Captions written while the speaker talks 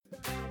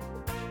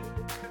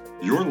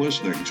You're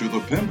listening to the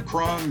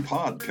Pimpcron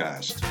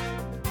Podcast.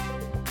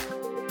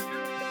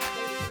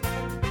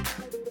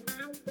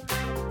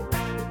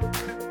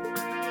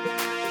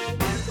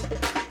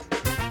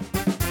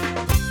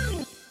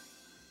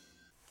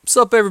 What's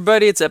up,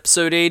 everybody? It's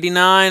episode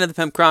 89 of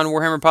the Pimpcron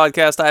Warhammer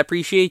Podcast. I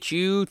appreciate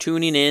you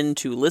tuning in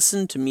to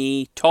listen to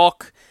me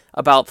talk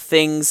about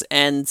things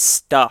and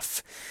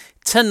stuff.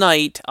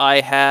 Tonight,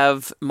 I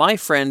have my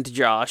friend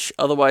Josh,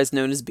 otherwise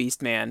known as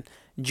Beastman,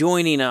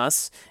 joining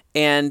us,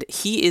 and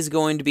he is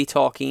going to be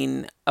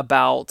talking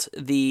about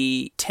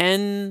the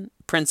 10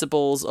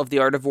 principles of the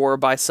Art of War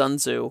by Sun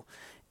Tzu,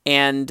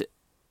 and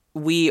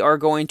we are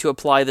going to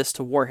apply this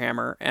to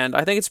Warhammer, and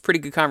I think it's a pretty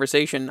good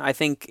conversation. I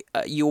think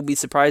you will be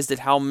surprised at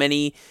how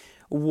many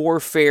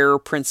warfare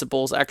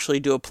principles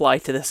actually do apply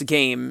to this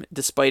game,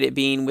 despite it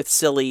being with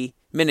silly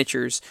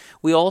miniatures.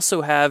 We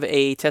also have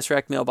a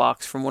Tesseract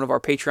mailbox from one of our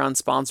Patreon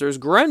sponsors,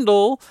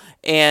 Grendel,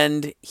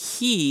 and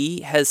he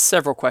has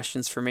several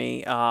questions for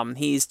me.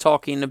 He's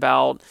talking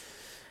about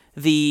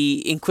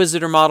the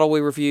Inquisitor model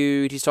we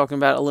reviewed. He's talking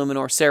about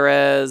Illuminor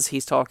Ceres.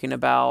 He's talking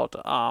about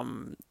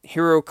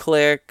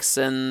HeroClix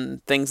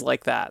and things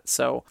like that.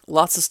 So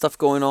lots of stuff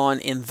going on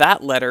in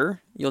that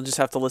letter. You'll just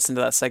have to listen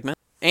to that segment.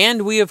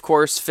 And we, of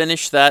course,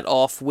 finish that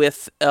off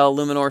with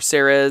Illuminor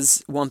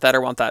Ceres, Want That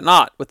or Want That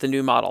Not, with the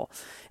new model.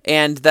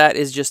 And that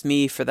is just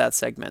me for that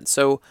segment.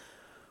 So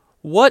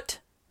what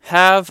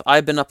have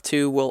I been up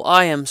to? Well,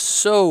 I am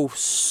so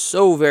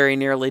very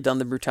nearly done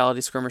the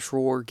Brutality Skirmish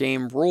War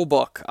game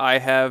rulebook. I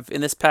have, in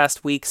this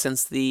past week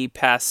since the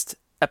past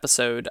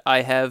episode,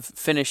 I have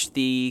finished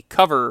the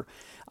cover.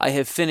 I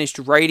have finished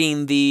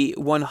writing the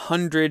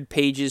 100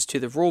 pages to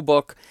the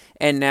rulebook,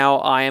 and now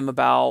I am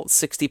about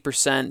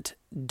 60%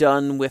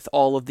 done with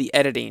all of the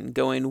editing,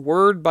 going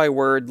word by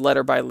word,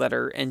 letter by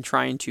letter, and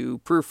trying to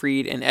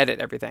proofread and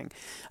edit everything.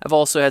 I've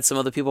also had some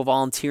other people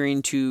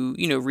volunteering to,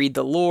 read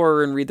the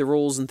lore and read the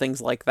rules and things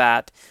like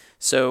that.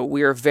 So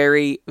we are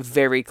very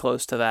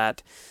close to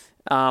that.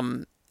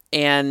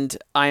 And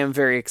I am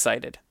very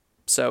excited.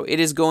 So it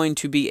is going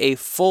to be a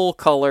full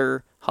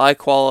color, high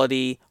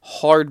quality,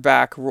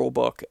 hardback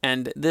rulebook.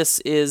 And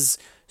this is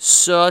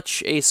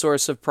such a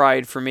source of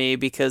pride for me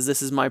because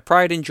this is my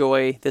pride and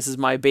joy. This is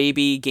my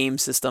baby game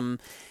system,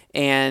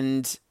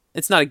 and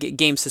it's not a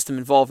game system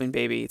involving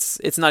baby.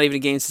 It's not even a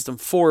game system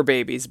for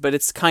babies, but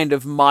it's kind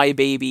of my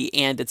baby,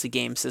 and it's a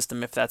game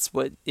system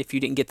if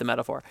you didn't get the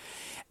metaphor.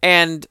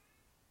 And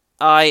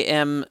I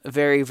am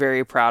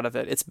very proud of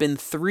it. It's been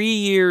 3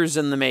 years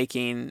in the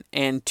making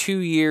and 2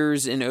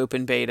 years in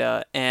open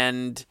beta,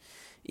 and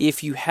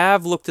if you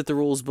have looked at the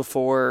rules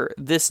before,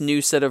 this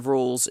new set of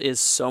rules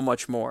is so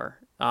much more.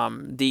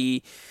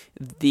 The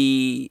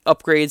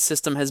upgrade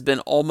system has been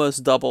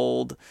almost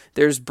doubled.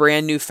 There's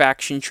brand new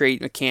faction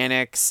trait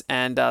mechanics,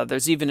 and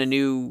there's even a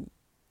new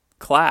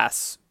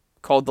class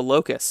called the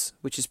Locust,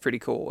 which is pretty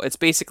cool. It's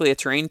basically a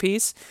terrain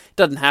piece. It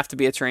doesn't have to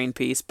be a terrain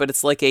piece, but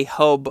it's like a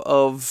hub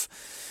of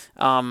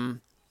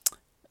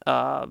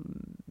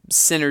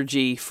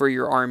synergy for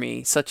your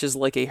army, such as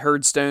like a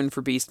Herdstone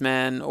for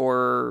Beastmen,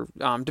 or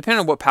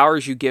depending on what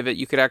powers you give it,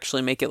 you could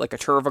actually make it like a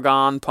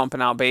Turvagon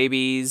pumping out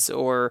babies,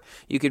 or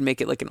you could make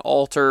it like an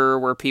altar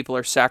where people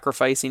are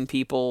sacrificing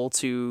people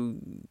to,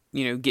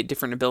 get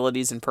different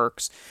abilities and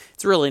perks.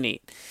 It's really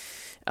neat.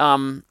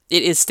 It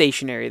is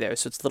stationary though,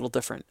 so it's a little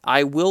different.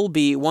 I will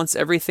be, once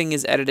everything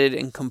is edited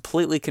and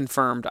completely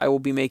confirmed, I will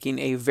be making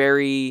a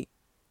very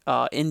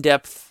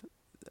in-depth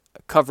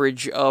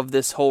coverage of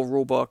this whole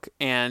rulebook,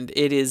 and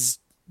it is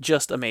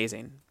just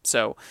amazing.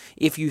 So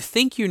if you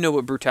think you know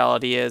what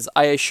brutality is,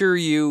 I assure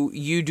you,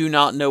 you do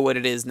not know what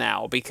it is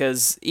now,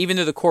 because even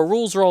though the core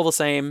rules are all the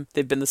same,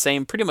 they've been the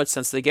same pretty much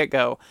since the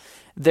get-go,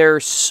 there are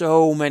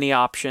so many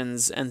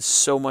options and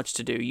so much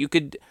to do. You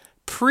could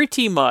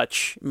pretty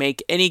much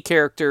make any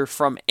character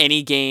from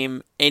any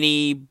game,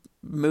 any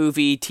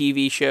movie,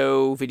 TV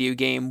show, video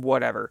game,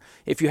 whatever.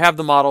 If you have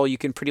the model, you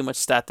can pretty much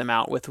stat them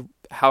out with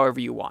however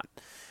you want.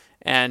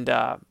 And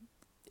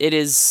it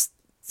is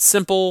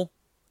simple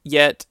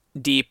yet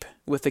deep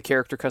with the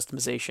character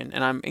customization,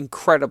 and I'm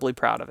incredibly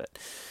proud of it.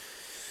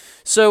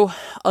 So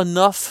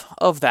enough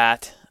of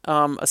that.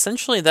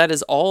 Essentially, that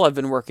is all I've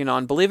been working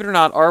on. Believe it or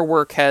not, our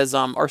work has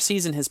our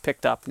season has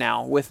picked up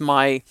now with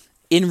my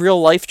in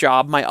real life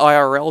job, my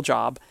IRL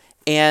job,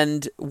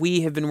 and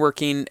we have been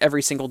working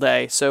every single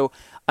day. So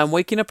I'm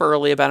waking up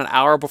early, about an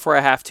hour before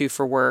I have to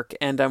for work,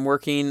 and I'm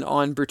working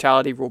on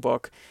Brutality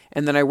Rulebook,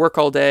 and then I work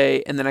all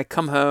day, and then I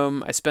come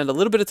home, I spend a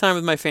little bit of time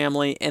with my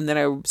family, and then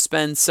I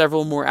spend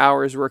several more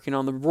hours working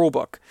on the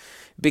rulebook,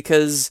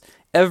 because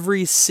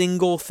every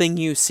single thing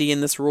you see in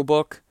this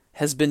rulebook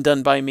has been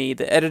done by me.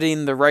 The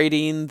editing, the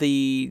writing, not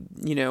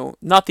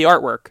the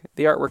artwork.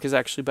 The artwork is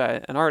actually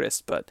by an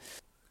artist, but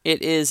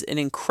it is an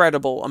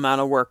incredible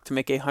amount of work to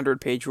make a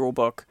 100-page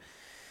rulebook,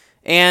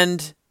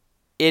 and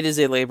it is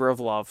a labor of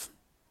love.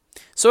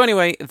 So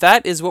anyway,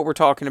 that is what we're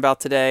talking about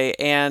today,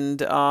 and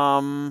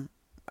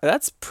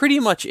that's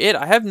pretty much it.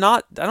 I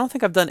don't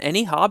think I've done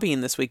any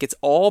hobbying this week. It's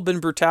all been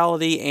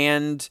Brutality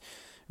and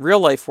real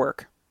life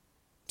work.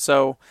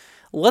 So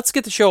let's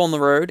get the show on the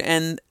road.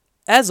 And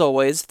as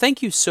always,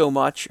 thank you so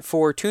much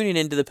for tuning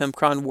into the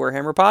Pimpcron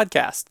Warhammer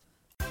podcast.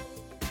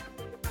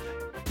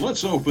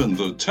 Let's open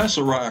the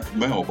Tesseract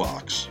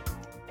mailbox.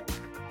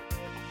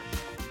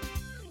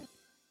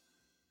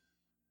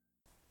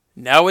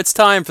 Now it's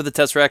time for the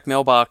Tesseract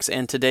mailbox,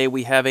 and today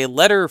we have a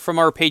letter from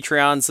our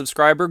Patreon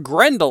subscriber,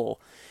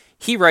 Grendel.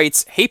 He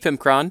writes, "Hey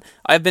Pimpcron,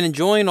 I've been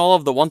enjoying all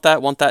of the Want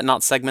That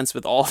Not segments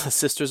with all the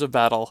Sisters of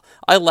Battle.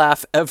 I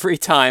laugh every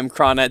time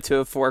Cronet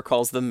 204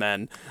 calls them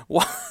men.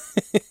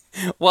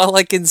 While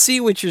I can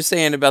see what you're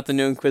saying about the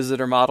new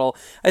Inquisitor model,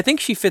 I think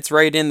she fits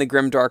right in the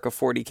Grimdark of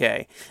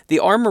 40k. The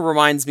armor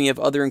reminds me of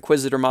other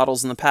Inquisitor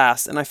models in the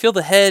past, and I feel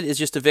the head is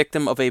just a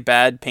victim of a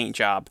bad paint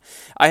job.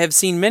 I have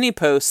seen many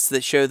posts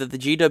that show that the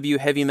GW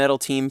Heavy Metal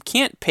team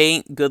can't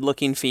paint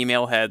good-looking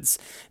female heads.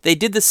 They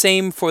did the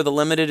same for the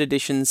limited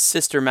edition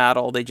sister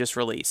model they just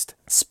released.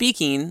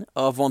 Speaking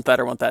of Want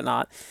That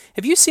Not,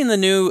 have you seen the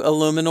new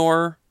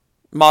Illuminor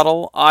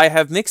model? I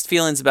have mixed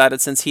feelings about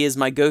it since he is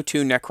my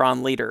go-to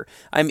Necron leader.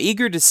 I'm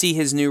eager to see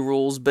his new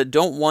rules, but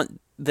don't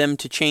want them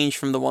to change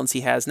from the ones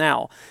he has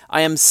now.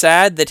 I am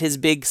sad that his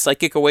big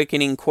Psychic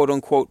Awakening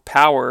quote-unquote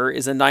power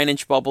is a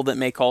 9-inch bubble that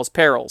may cause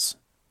perils.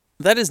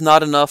 That is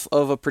not enough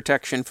of a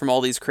protection from all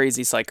these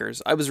crazy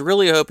psychers. I was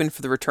really hoping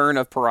for the return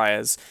of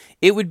pariahs.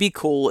 It would be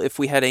cool if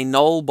we had a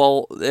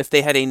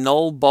they had a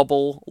null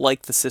bubble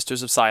like the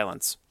Sisters of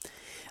Silence.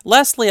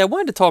 Lastly, I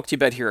wanted to talk to you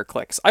about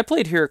HeroClix. I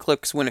played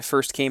HeroClix when it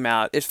first came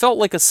out. It felt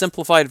like a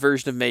simplified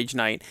version of Mage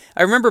Knight.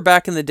 I remember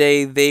back in the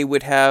day they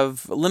would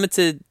have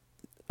limited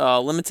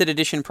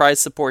edition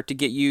prize support to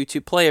get you to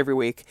play every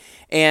week,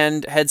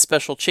 and had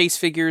special chase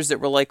figures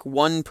that were like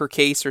 1 per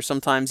case or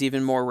sometimes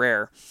even more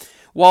rare.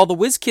 While the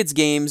WizKids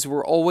games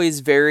were always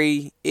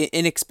very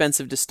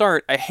inexpensive to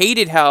start, I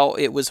hated how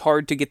it was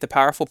hard to get the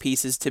powerful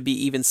pieces to be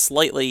even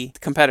slightly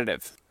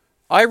competitive.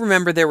 I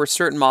remember there were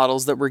certain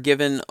models that were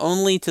given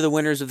only to the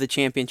winners of the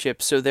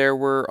championship, so there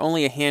were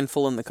only a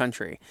handful in the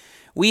country.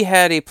 We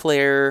had a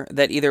player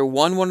that either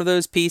won one of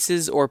those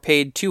pieces or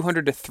paid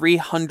 $200 to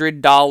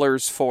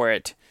 $300 for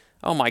it.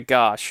 Oh my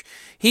gosh.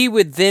 He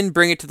would then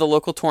bring it to the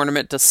local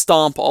tournament to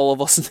stomp all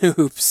of us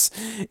noobs.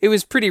 It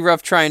was pretty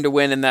rough trying to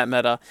win in that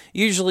meta.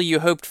 Usually you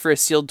hoped for a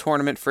sealed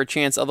tournament for a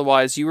chance,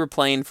 otherwise you were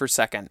playing for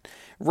second.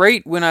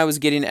 Right when I was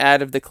getting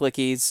out of the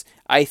clickies,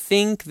 I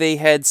think they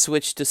had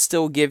switched to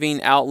still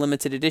giving out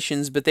limited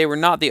editions, but they were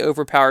not the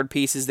overpowered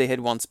pieces they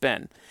had once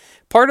been.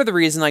 Part of the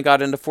reason I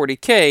got into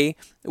 40k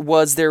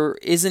was there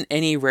isn't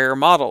any rare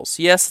models.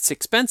 Yes, it's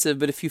expensive,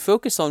 but if you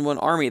focus on one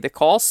army, the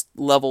cost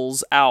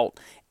levels out,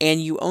 and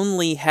you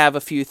only have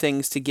a few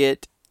things to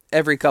get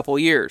every couple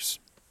years.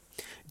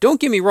 Don't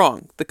get me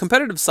wrong, the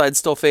competitive side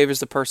still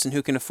favors the person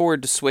who can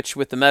afford to switch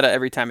with the meta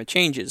every time it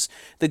changes.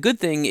 The good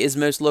thing is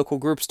most local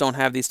groups don't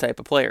have these type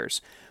of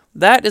players.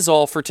 That is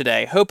all for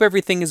today. Hope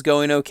everything is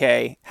going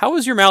okay. How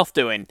is your mouth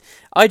doing?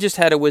 I just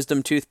had a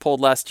wisdom tooth pulled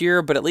last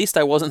year, but at least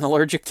I wasn't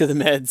allergic to the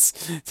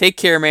meds. Take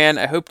care, man.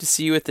 I hope to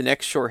see you at the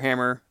next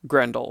Shorehammer,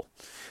 Grendel.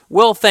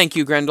 Well, thank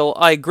you, Grendel.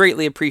 I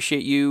greatly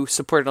appreciate you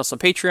supporting us on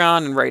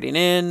Patreon and writing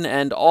in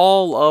and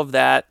all of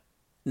that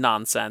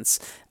nonsense.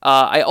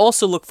 I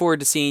also look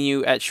forward to seeing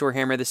you at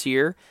Shorehammer this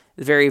year.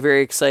 Very,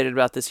 very excited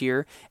about this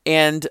year.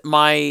 And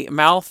my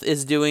mouth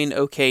is doing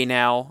okay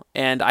now,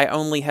 and I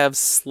only have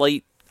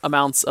slight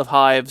amounts of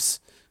hives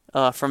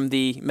from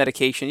the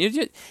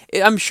medication.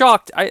 I'm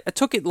shocked. I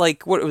took it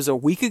it was a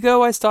week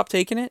ago I stopped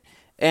taking it,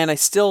 and I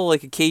still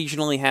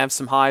occasionally have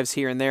some hives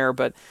here and there,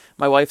 but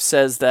my wife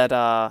says that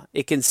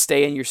it can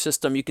stay in your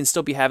system. You can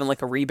still be having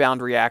a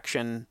rebound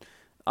reaction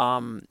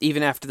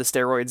even after the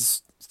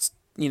steroids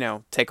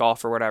take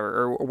off or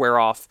whatever, or wear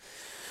off.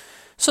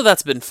 So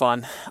that's been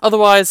fun.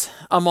 Otherwise,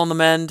 I'm on the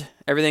mend.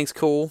 Everything's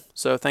cool,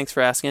 so thanks for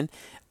asking.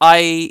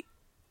 I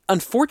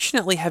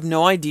unfortunately have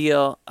no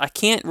idea. I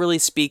can't really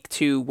speak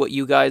to what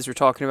you guys were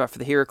talking about for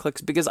the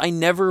HeroClix because I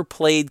never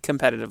played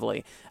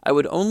competitively. I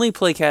would only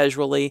play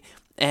casually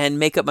and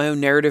make up my own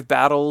narrative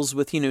battles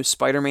with,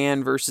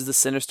 Spider-Man versus the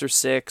Sinister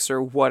Six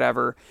or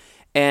whatever.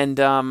 And,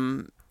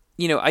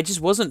 I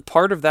just wasn't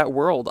part of that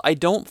world. I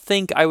don't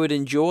think I would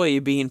enjoy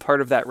being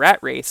part of that rat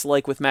race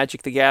like with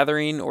Magic the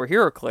Gathering or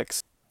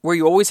HeroClix, where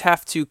you always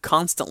have to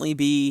constantly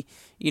be,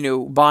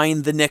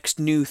 buying the next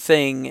new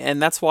thing.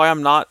 And that's why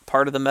I'm not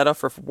part of the meta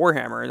for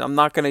Warhammer. I'm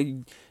not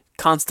going to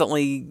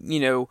constantly,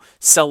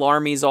 sell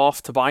armies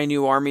off to buy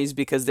new armies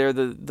because they're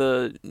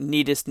the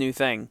neatest new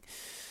thing.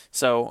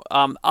 So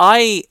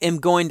I am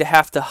going to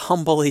have to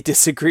humbly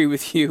disagree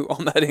with you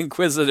on that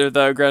Inquisitor,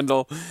 though,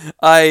 Grendel.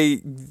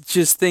 I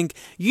just think,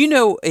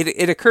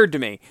 it occurred to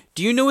me.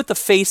 Do you know what the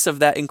face of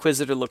that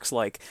Inquisitor looks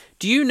like?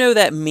 Do you know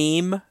that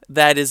meme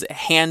that is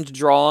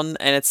hand-drawn,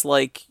 and it's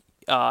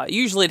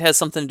usually it has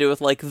something to do with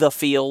the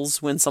feels,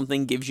 when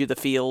something gives you the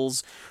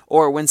feels,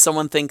 or when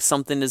someone thinks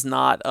something is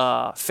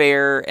not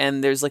fair,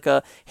 and there's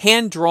a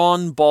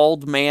hand-drawn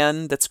bald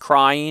man that's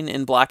crying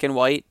in black and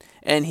white,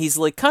 and he's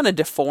kind of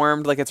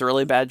deformed, it's a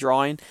really bad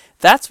drawing.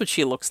 That's what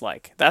she looks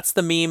like. That's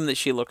the meme that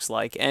she looks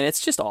like, and it's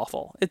just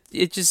awful.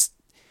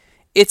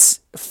 it's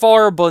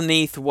far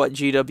beneath what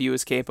GW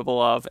is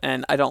capable of,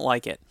 and I don't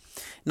like it.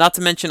 Not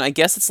to mention, I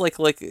guess it's like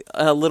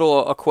a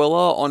little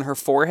Aquila on her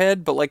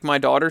forehead, but like my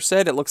daughter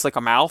said, it looks like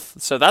a mouth.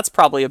 So that's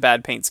probably a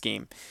bad paint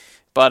scheme.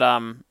 But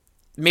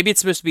maybe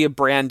it's supposed to be a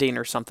branding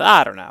or something.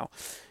 I don't know.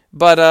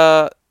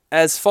 But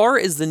as far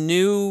as the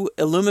new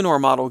Illuminor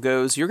model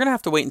goes, you're gonna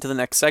have to wait until the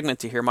next segment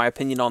to hear my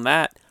opinion on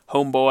that,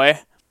 homeboy.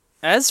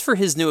 As for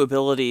his new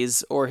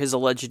abilities, or his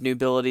alleged new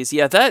abilities,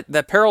 yeah,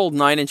 that Peril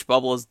 9-inch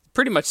bubble is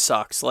pretty much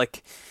sucks.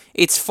 Like,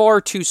 it's far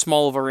too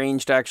small of a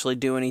range to actually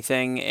do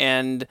anything,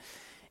 and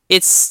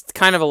it's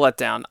kind of a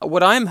letdown.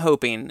 What I'm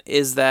hoping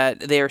is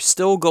that they are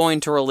still going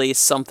to release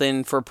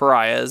something for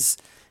pariahs,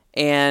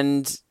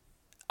 and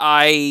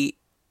I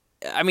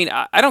mean,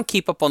 I don't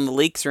keep up on the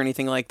leaks or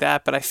anything like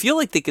that, but I feel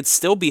like they could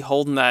still be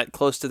holding that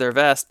close to their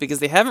vest because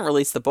they haven't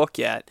released the book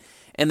yet.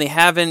 And they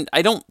haven't,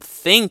 I don't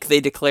think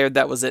they declared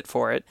that was it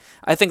for it.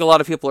 I think a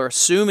lot of people are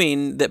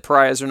assuming that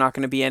pariahs are not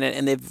going to be in it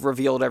and they've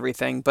revealed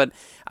everything, but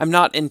I'm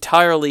not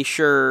entirely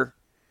sure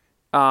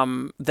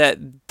that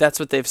that's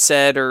what they've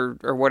said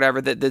or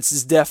whatever, that this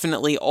is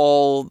definitely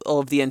all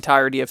of the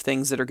entirety of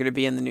things that are going to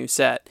be in the new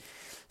set.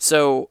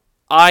 So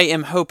I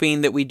am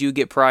hoping that we do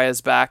get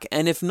pariahs back,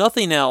 and if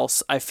nothing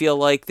else, I feel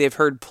like they've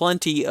heard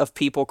plenty of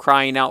people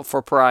crying out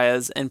for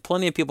pariahs, and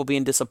plenty of people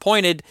being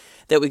disappointed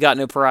that we got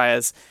no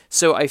pariahs,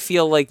 so I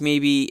feel like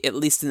maybe, at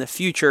least in the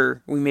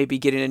future, we may be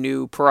getting a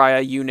new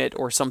pariah unit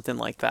or something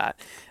like that.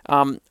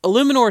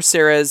 Illuminor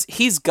Ceres,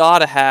 he's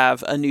gotta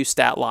have a new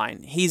stat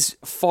line. He's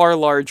far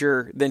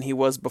larger than he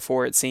was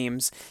before, it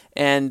seems,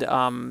 and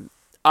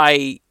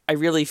I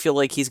really feel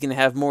like he's gonna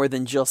have more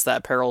than just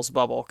that Perils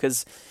bubble,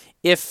 because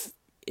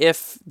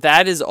if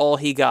that is all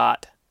he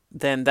got,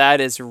 then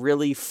that is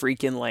really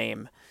freaking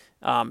lame.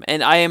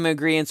 And I am in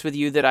agreement with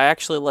you that I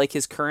actually like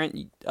his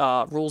current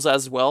rules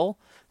as well.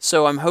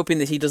 So I'm hoping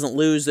that he doesn't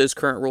lose those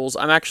current rules.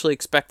 I'm actually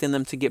expecting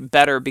them to get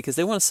better because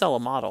they want to sell a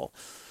model.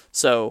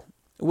 So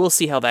we'll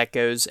see how that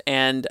goes.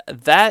 And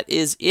that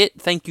is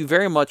it. Thank you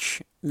very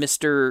much,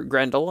 Mr.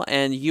 Grendel.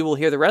 And you will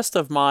hear the rest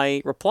of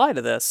my reply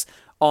to this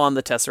on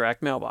the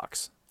Tesseract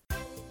mailbox.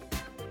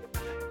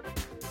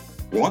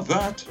 Want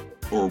that?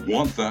 Or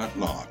want that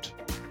not?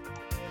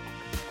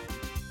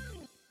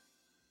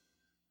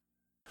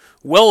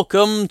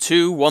 Welcome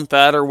to Want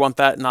That or Want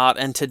That Not,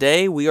 and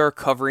today we are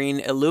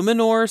covering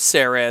Illuminor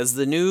Ceres,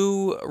 the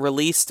new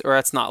released, or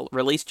it's not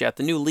released yet,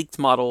 the new leaked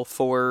model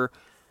for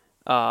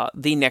the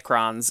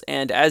Necrons.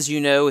 And as you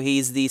know,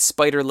 he's the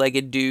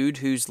spider-legged dude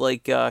who's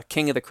like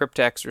King of the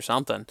Cryptex or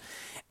something.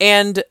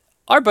 And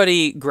our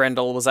buddy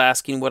Grendel was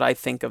asking what I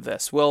think of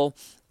this. Well,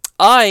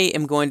 I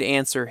am going to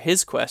answer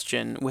his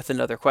question with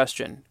another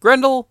question.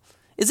 Grendel,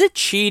 is it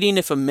cheating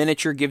if a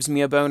miniature gives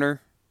me a boner?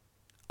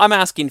 I'm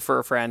asking for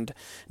a friend.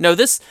 No,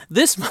 this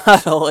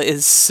model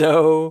is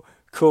so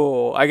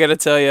cool. I gotta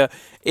tell you,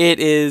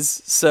 it is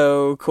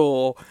so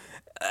cool.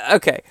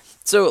 Okay,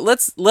 so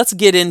let's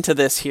get into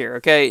this here,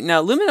 okay?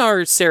 Now,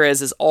 Illuminor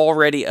Ceres is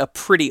already a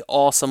pretty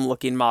awesome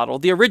looking model.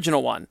 The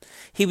original one.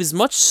 He was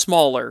much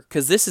smaller,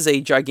 because this is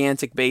a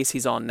gigantic base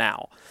he's on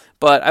now.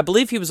 But I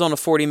believe he was on a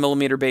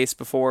 40mm base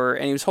before,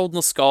 and he was holding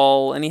a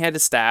skull, and he had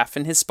his staff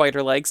and his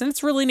spider legs, and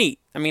it's really neat.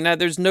 I mean,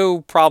 there's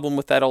no problem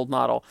with that old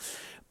model.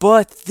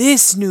 But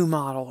this new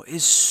model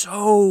is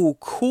so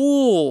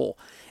cool.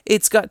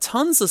 It's got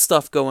tons of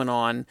stuff going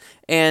on,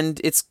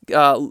 and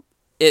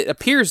it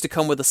appears to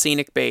come with a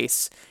scenic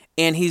base,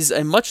 and he's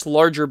a much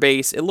larger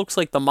base. It looks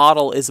like the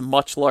model is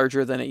much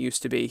larger than it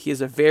used to be. He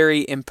is a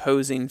very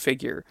imposing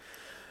figure.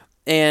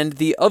 And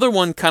the other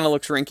one kind of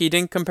looks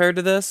rinky-dink compared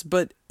to this,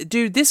 but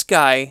dude, this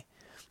guy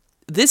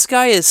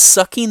is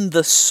sucking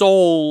the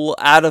soul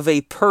out of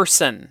a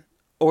person,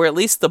 or at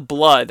least the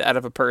blood out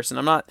of a person.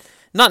 I'm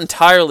not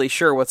entirely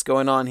sure what's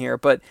going on here,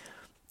 but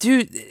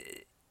dude,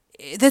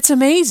 that's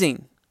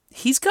amazing.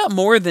 He's got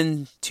more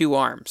than 2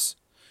 arms.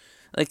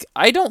 Like,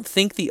 I don't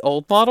think the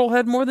old model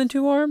had more than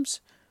 2 arms.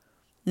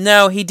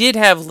 No, he did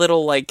have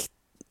little, like,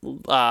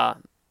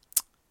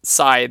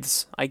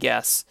 scythes, I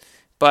guess.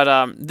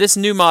 But this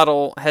new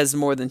model has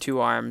more than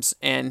 2 arms,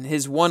 and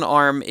his one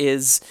arm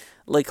is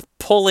like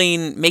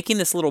making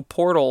this little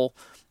portal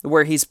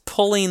where he's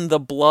pulling the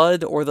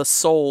blood or the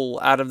soul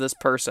out of this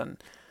person.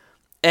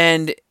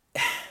 And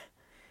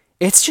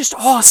it's just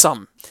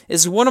awesome.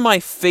 It's one of my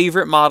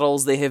favorite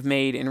models they have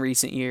made in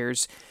recent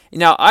years.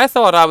 Now, I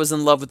thought I was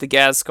in love with the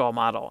Ghazghkull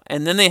model,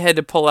 and then they had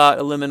to pull out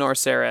Illuminor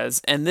Ceres,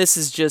 and this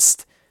is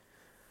just...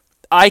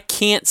 I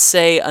can't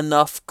say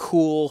enough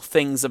cool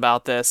things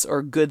about this,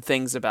 or good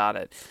things about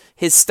it.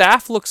 His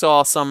staff looks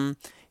awesome.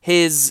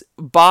 His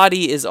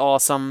body is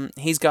awesome.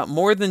 He's got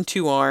more than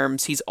 2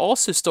 arms. He's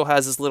also still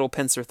has his little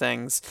pincer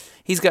things.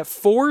 He's got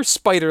 4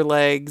 spider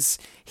legs.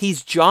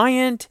 He's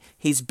giant.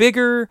 He's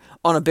bigger,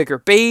 on a bigger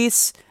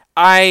base.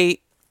 I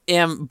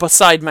am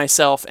beside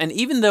myself, and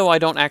even though I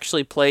don't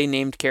actually play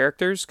named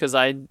characters, because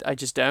I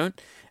just don't,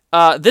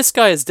 this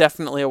guy is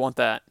definitely a want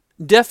that.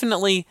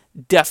 Definitely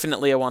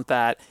a want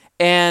that.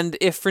 And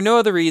if for no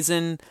other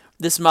reason,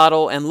 this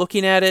model and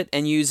looking at it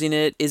and using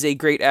it is a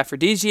great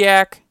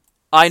aphrodisiac,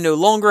 I no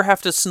longer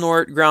have to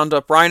snort ground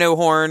up rhino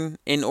horn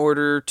in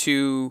order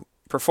to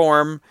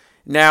perform.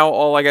 Now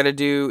all I gotta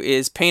do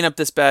is paint up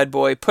this bad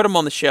boy, put him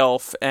on the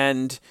shelf,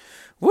 and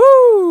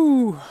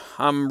woo!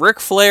 I'm Ric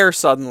Flair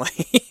suddenly.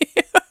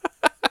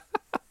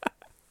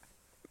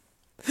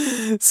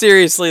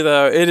 Seriously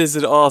though, it is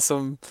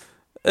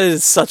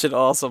such an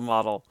awesome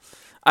model.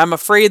 I'm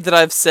afraid that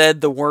I've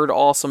said the word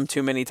awesome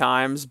too many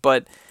times,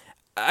 but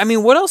I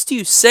mean, what else do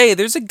you say?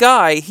 There's a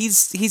guy,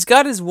 he's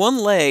got his one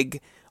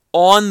leg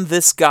on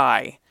this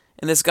guy,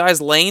 and this guy's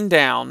laying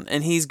down,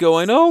 and he's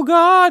going, oh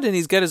god, and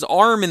he's got his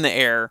arm in the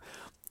air,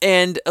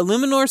 and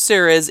Illuminor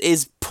Ceres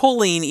is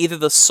pulling either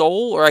the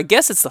soul, or I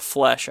guess it's the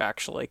flesh,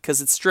 actually,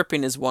 because it's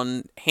stripping his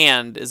one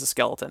hand as a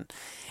skeleton,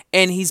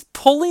 and he's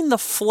pulling the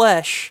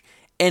flesh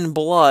and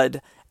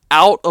blood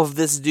out of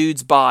this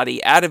dude's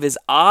body, out of his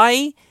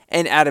eye,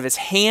 and out of his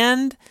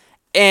hand,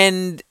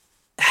 and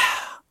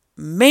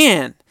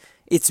man,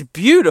 it's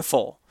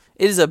beautiful.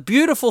 It is a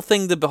beautiful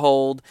thing to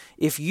behold.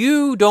 If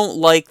you don't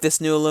like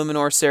this new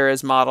Illuminor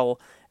Ceres model,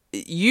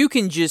 you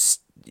can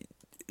just,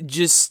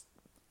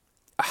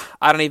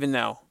 I don't even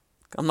know.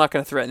 I'm not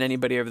going to threaten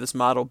anybody over this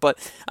model, but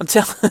I'm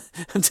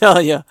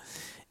telling you,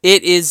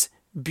 it is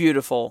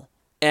beautiful.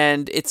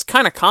 And it's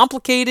kind of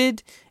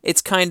complicated.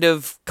 It's kind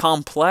of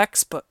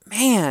complex, but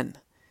man,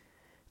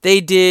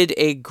 they did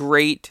a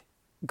great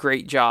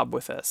job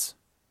with this.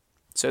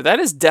 So that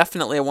is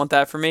definitely a want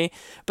that for me.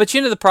 But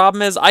the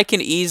problem is I can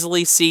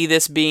easily see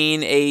this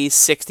being a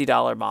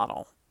 $60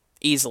 model.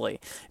 Easily.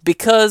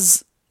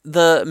 Because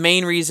the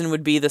main reason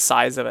would be the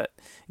size of it.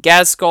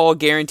 Gazskull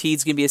guaranteed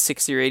is going to be a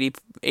 $60 or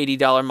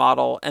 $80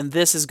 model, and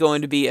this is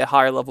going to be a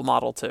higher level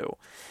model too.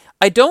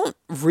 I don't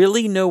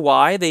really know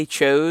why they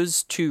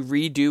chose to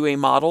redo a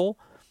model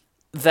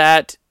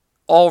that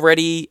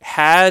already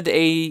had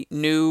a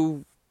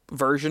new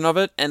version of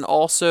it, and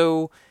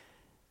also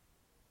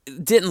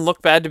didn't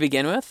look bad to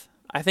begin with.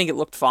 I think it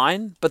looked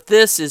fine, but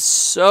this is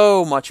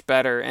so much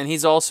better, and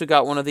he's also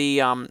got one of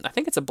the, I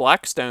think it's a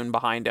Blackstone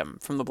behind him,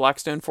 from the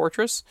Blackstone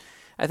Fortress.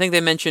 I think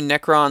they mentioned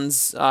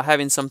Necrons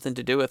having something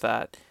to do with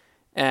that,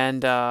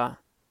 and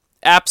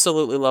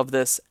absolutely love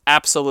this,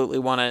 absolutely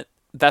want it.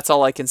 That's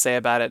all I can say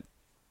about it.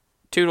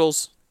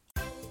 Toodles.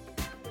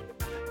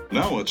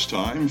 Now it's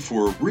time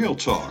for Real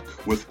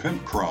Talk with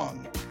Pimpcron.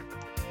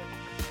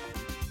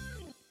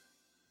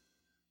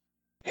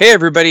 Hey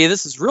everybody,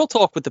 this is Real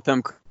Talk with the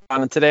Pimpcron,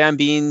 and today I'm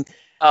being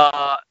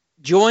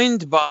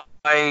joined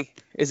by,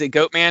 is it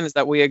Goatman? Is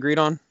that what we agreed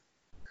on?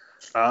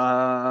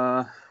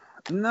 No.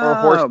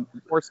 Or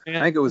Horseman?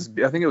 I think it was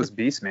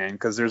Beastman,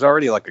 because there's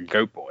already like a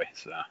Goat Boy.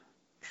 So.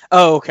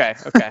 Oh, okay.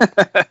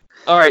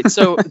 All right.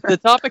 So the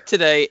topic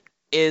today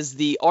is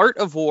The Art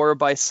of War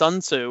by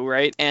Sun Tzu,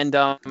 right? And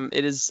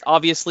it is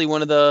obviously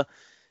one of the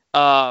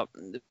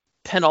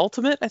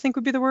penultimate, I think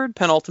would be the word,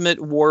 penultimate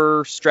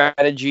war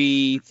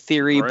strategy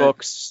theory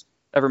books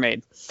ever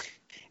made.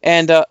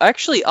 And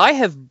actually,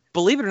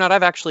 believe it or not,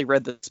 I've actually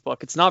read this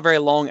book. It's not very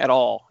long at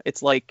all.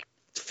 It's like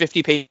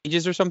 50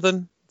 pages or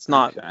something. It's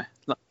not. Okay.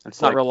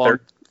 It's not real long.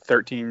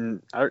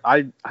 13.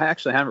 I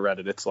actually haven't read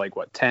it. It's like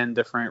 10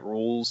 different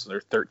rules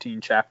or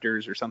 13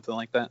 chapters or something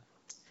like that.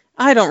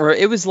 I don't remember.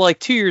 It was like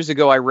 2 years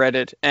ago I read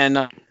it,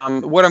 and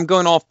what I'm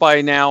going off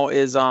by now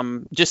is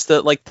just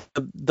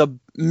the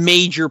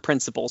major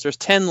principles. There's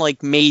 10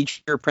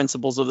 major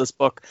principles of this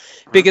book,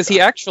 because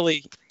he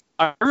actually,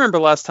 I remember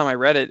last time I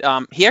read it,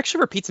 he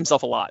actually repeats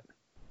himself a lot.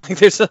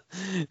 There's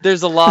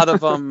a lot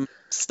of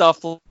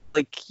stuff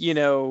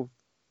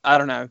I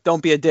don't know,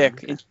 don't be a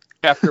dick in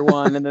chapter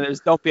 1, and then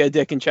there's don't be a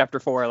dick in chapter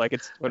 4.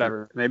 It's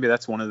whatever. Maybe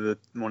that's one of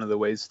the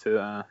ways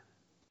to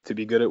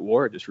be good at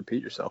war. Just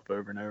repeat yourself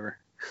over and over.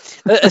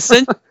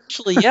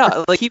 Essentially,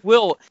 yeah, he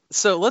will.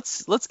 So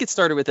let's get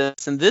started with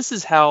this, and this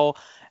is how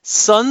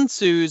Sun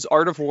Tzu's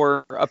Art of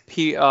War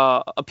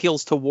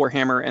appeals to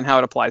Warhammer and how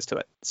it applies to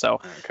it.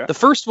 So The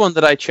first one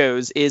that I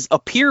chose is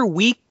appear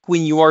weak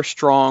when you are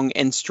strong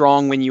and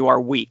strong when you are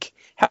weak.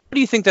 How do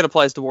you think that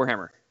applies to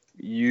Warhammer?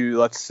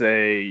 Let's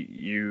say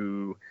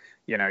you're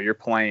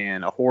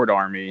playing a horde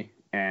army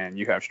and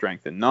you have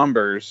strength in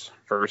numbers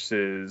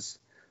versus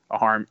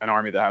an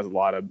army that has a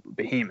lot of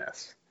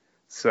behemoths.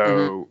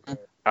 So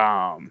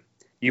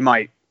you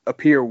might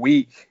appear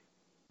weak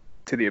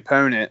to the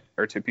opponent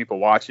or to people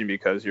watching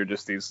because you're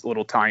just these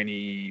little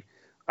tiny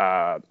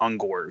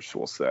Ungors,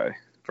 we'll say,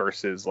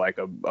 versus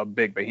a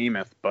big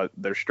behemoth, but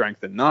their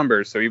strength in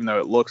numbers. So even though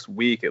it looks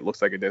weak, it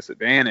looks like a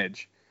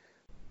disadvantage.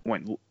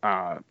 When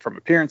from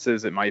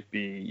appearances, it might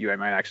be you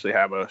might actually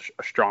have a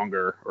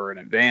stronger or an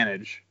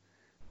advantage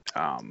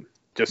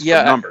just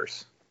for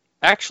numbers.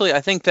 Actually,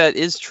 I think that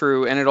is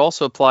true, and it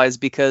also applies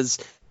because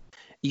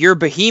your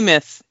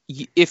behemoth,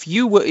 if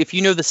you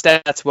know the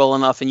stats well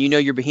enough and you know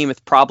your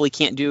behemoth probably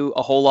can't do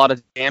a whole lot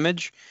of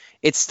damage,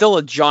 it's still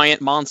a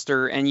giant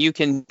monster, and you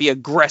can be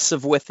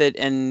aggressive with it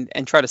and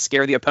try to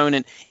scare the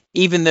opponent,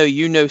 even though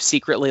you know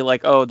secretly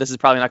this is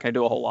probably not going to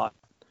do a whole lot.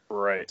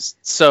 Right.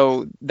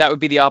 So that would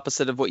be the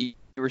opposite of what you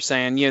were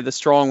saying. The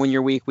strong when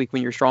you're weak, weak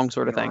when you're strong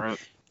sort of thing. Right.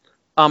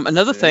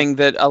 Another Yeah. thing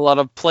that a lot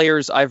of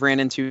players I've ran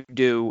into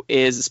do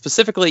is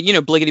specifically,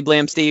 Bliggity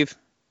Blam Steve,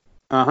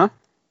 Uh-huh.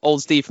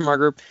 old Steve from our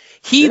group.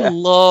 He Yeah.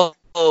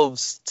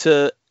 loves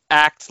to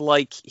act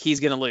like he's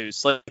gonna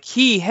lose. Like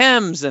he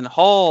hems and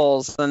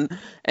haws,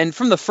 and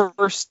from the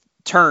first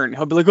turn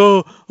he'll be like,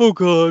 oh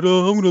god,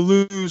 I'm gonna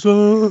lose,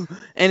 and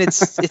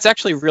it's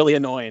actually really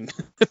annoying.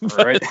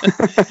 Right.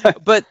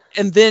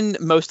 And then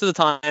most of the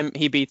time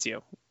he beats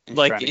you. He's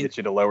Like trying to get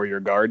you to lower your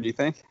guard, do you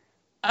think?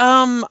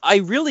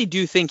 I really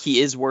do think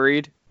he is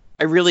worried.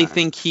 I really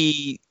think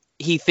he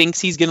thinks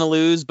he's gonna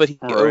lose, but he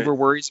Right. over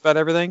worries about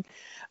everything.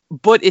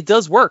 But it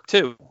does work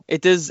too.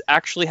 It does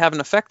actually have an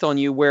effect on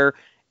you where,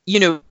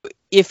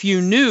 if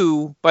you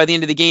knew by the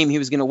end of the game he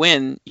was gonna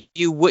win,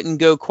 you wouldn't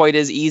go quite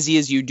as easy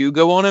as you do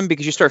go on him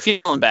because you start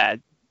feeling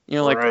bad.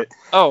 You're like, Right.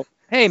 oh,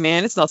 hey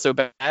man, it's not so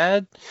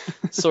bad,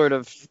 sort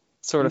of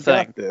You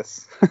thing. got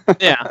this.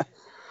 Yeah.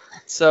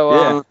 So,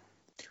 Yeah.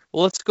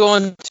 well, let's go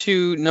on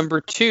to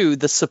number 2.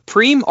 The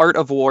supreme art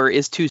of war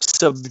is to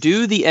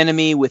subdue the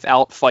enemy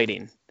without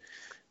fighting.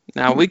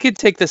 Now, we could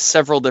take this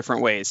several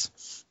different ways.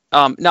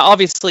 Now,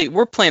 obviously,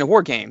 we're playing a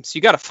war game, so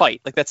you got to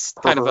fight. Like, that's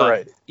kind of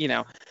Right.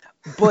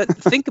 But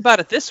think about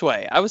it this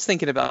way. I was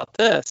thinking about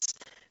this.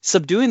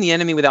 Subduing the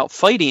enemy without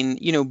fighting,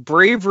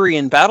 bravery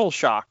and battle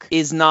shock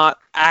is not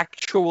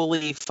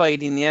actually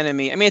fighting the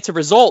enemy. I mean, it's a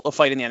result of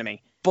fighting the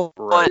enemy. But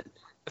Right.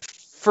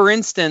 for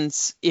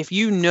instance, if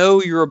you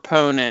know your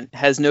opponent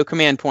has no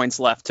command points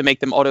left to make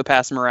them auto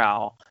pass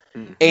morale,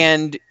 Mhm.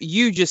 and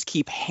you just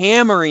keep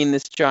hammering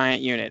this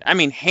giant unit, I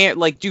mean,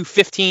 do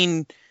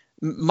 15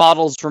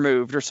 models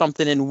removed or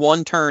something in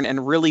one turn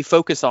and really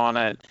focus on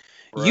it,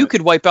 you Right.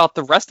 could wipe out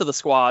the rest of the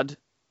squad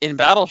in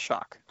battle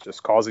shock.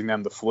 Just causing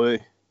them to flee.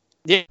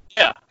 Yeah.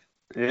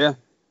 Yeah.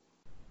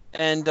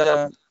 And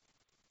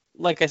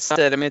like I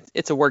said, I mean,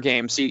 it's a war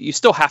game, so you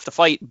still have to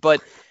fight,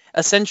 but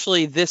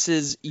essentially this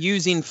is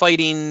using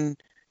fighting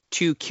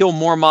to kill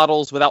more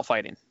models without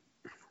fighting.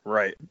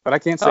 Right. But I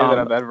can't say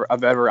that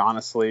I've ever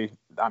honestly,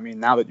 I mean,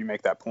 now that you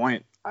make that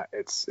point,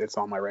 it's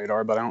on my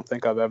radar, but I don't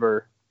think I've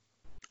ever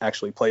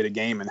actually played a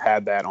game and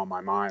had that on my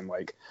mind.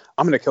 Like,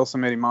 I'm going to kill so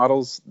many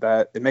models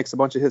that it makes a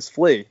bunch of his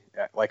flee.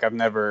 Like,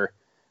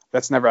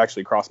 that's never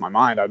actually crossed my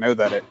mind. I know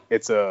that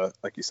it's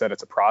like you said,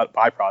 it's a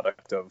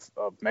byproduct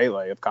of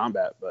melee, of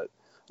combat, but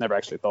never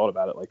actually thought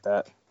about it like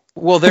that.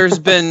 Well, there's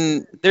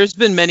been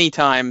many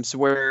times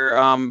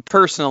where,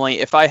 personally,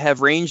 if I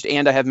have ranged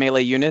and I have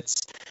melee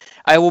units,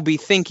 I will be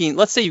thinking,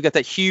 let's say you've got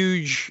that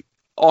huge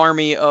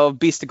army of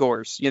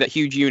Beastigors, that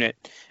huge unit.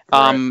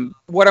 Right.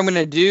 What I'm going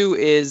to do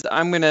is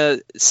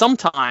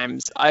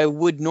sometimes I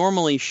would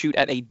normally shoot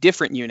at a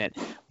different unit,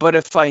 but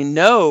if I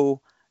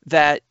know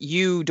that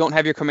you don't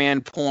have your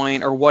command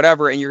point or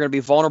whatever, and you're going to be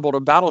vulnerable to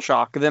battle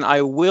shock, then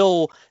I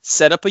will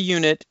set up a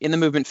unit in the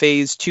movement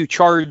phase to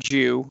charge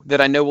you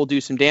that I know will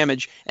do some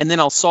damage, and then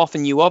I'll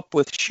soften you up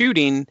with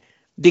shooting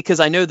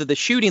because I know that the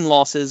shooting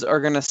losses are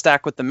going to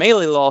stack with the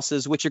melee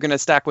losses, which are going to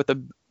stack with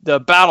the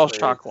battle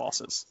shock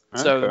losses.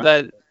 Okay.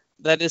 So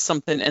that is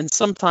something, and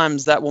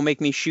sometimes that will make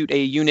me shoot a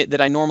unit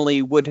that I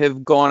normally would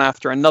have gone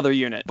after another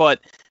unit, but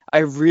I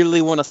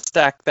really want to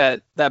stack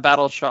that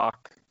battle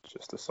shock.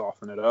 Just to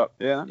soften it up.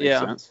 Yeah, that makes Yeah.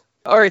 sense.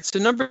 All right, so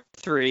number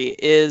 3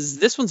 is,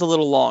 this one's a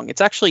little long.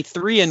 It's actually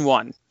 3 in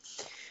 1.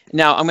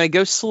 Now, I'm going to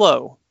go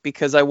slow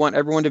because I want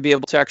everyone to be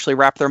able to actually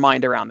wrap their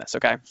mind around this,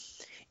 okay?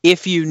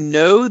 If you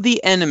know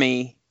the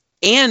enemy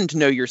and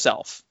know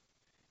yourself,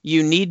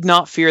 you need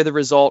not fear the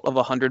result of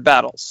 100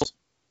 battles.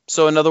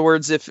 So in other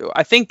words,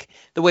 I think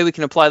the way we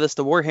can apply this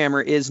to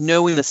Warhammer is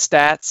knowing the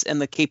stats and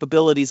the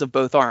capabilities of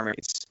both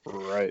armies.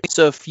 Right.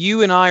 So if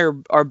you and I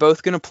are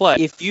both going to play,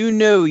 if you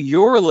know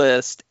your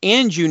list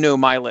and you know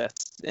my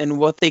list and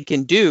what they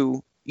can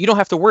do, you don't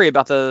have to worry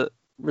about the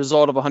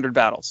result of 100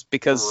 battles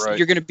because Right.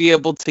 you're going to be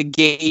able to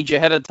gauge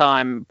ahead of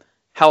time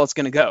how it's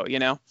going to go,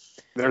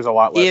 There's a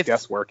lot less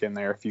guesswork in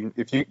there.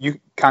 If you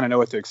kind of know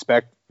what to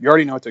expect, you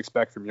already know what to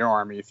expect from your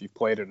army if you've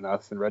played it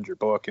enough and read your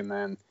book, and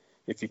then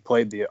if you've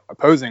played the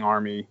opposing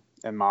army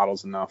and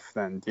models enough,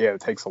 then yeah,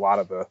 it takes a lot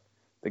of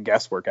the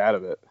guesswork out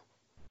of it.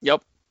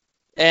 Yep.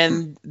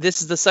 And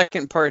this is the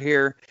second part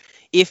here.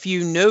 If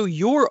you know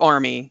your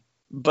army,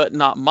 but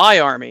not my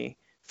army,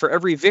 for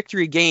every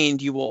victory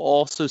gained, you will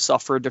also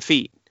suffer a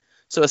defeat.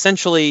 So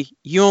essentially,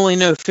 you only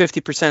know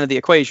 50% of the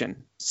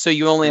equation. So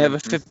you only have a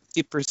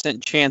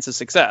 50% chance of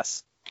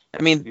success.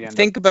 I mean,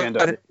 think about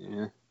it.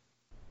 Yeah.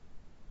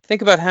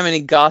 Think about how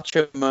many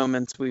gotcha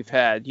moments we've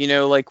had,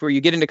 like where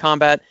you get into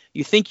combat,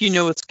 you think you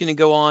know what's going to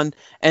go on,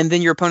 and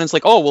then your opponent's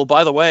like, oh, well,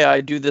 by the way,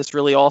 I do this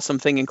really awesome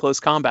thing in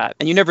close combat.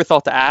 And you never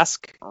thought to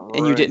ask,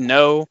 and you didn't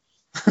know.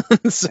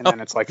 So, and then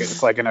it's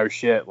like an oh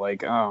shit,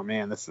 like, oh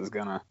man, this is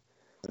gonna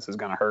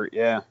hurt.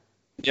 Yeah.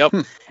 Yep.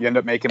 You end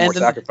up making more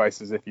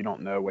sacrifices if you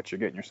don't know what you're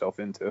getting yourself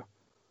into.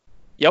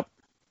 Yep.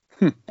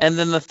 And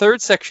then the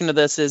third section of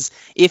this is,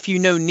 if you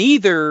know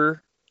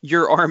neither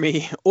your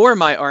army or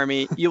my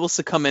army, you will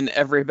succumb in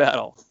every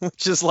battle.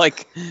 Which is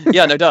like,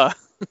 yeah, no duh.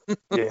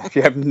 Yeah, if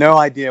you have no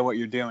idea what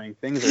you're doing,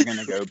 things are going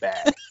to go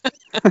bad.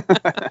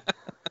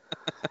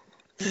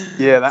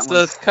 Yeah, that So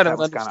that's kind of an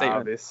one's kind of understatement.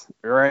 obvious,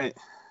 right?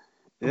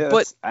 Yeah,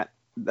 But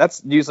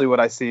that's usually what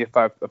I see if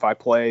I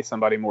play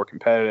somebody more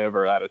competitive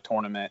or at a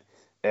tournament.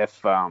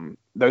 If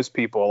those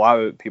people, a lot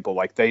of people,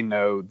 like, they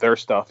know their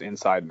stuff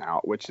inside and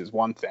out, which is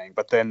one thing,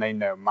 but then they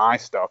know my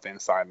stuff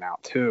inside and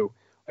out too,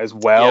 as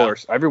well. Yeah. Or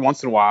every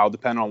once in a while,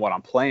 depending on what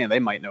I'm playing, they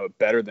might know it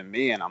better than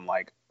me, and I'm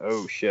like,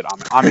 oh shit,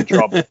 I'm in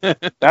trouble.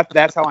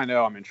 That's how I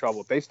know I'm in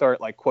trouble. If they start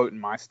like quoting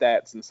my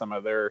stats and some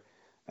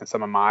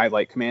of my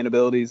like command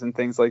abilities and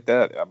things like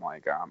that, I'm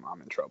like,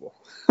 I'm in trouble.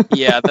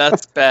 yeah,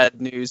 that's bad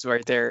news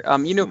right there.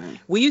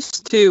 We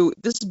used to.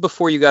 This is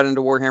before you got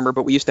into Warhammer,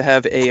 but we used to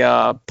have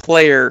a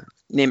player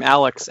named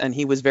Alex, and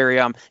he was very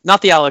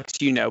not the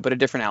Alex you know, but a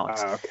different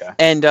Alex. Oh, okay.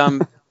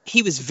 And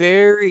he was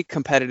very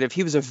competitive.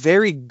 He was a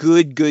very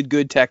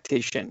good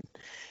tactician,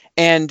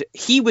 and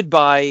he would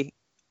buy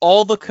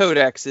all the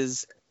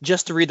codexes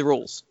just to read the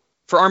rules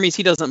for armies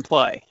he doesn't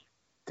play.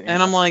 Damn,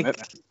 And I'm like,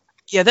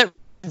 yeah, that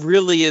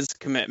really is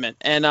commitment.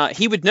 And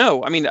he would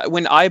know. I mean,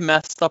 when I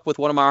messed up with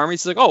one of my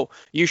armies, he's like, oh,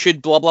 you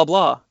should blah, blah,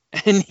 blah.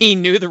 And he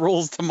knew the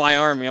rules to my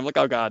army. I'm like,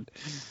 oh, God.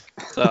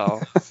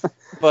 So,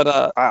 but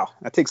wow,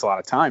 that takes a lot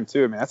of time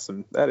too. I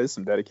mean, that is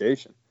some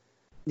dedication.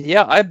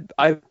 yeah,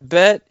 I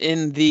bet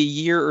in the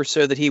year or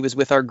so that he was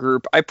with our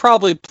group, I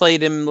probably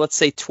played him, let's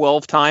say,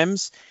 12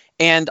 times.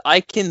 And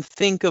I can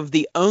think of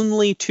the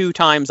only 2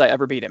 times I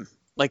ever beat him.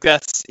 Like,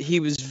 he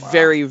was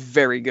very,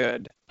 very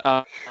good.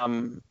 But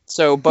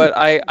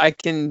I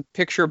can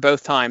picture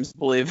both times,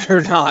 believe it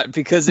or not,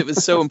 because it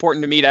was so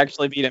important to me to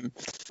actually beat him.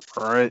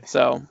 All right.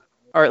 So,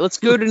 all right, let's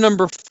go to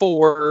number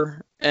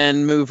 4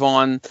 and move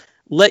on.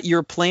 Let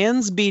your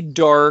plans be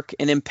dark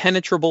and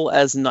impenetrable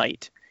as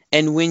night,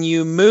 and when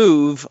you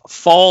move,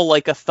 fall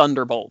like a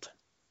thunderbolt.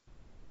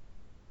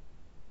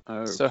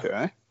 Okay.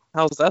 So,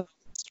 how's that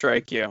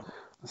strike you?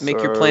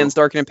 Make your So- plans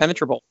dark and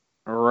impenetrable.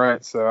 All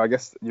right. So I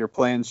guess your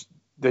plans,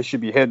 they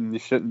should be hidden. There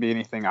shouldn't be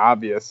anything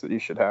obvious. You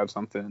should have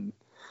something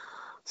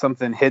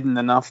hidden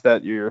enough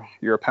that your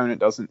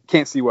opponent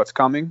can't see what's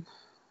coming.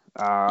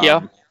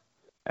 Yeah.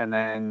 And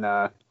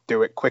then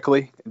do it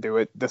quickly, do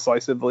it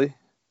decisively.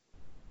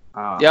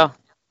 Yeah.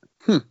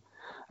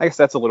 I guess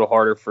that's a little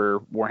harder for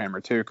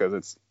Warhammer too, because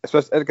it's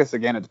especially. I guess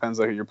again, it depends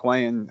on who you're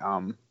playing.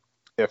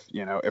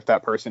 If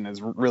that person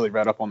is really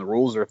read up on the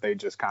rules, or if they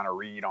just kind of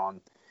read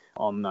on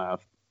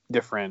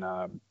different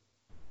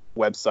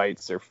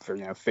websites or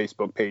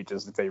Facebook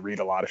pages, if they read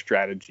a lot of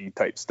strategy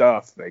type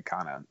stuff, they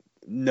kind of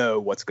know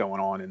what's going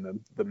on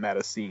in the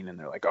meta scene, and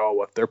they're like,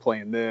 oh, if they're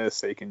playing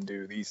this, they can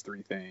do these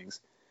 3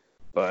 things.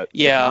 But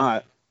Yeah. if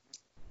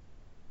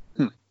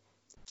not,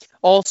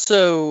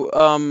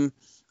 Also,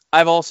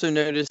 I've also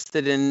noticed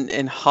that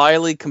in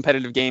highly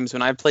competitive games,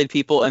 when I've played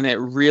people and it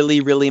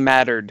really, really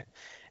mattered,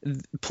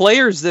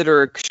 players that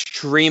are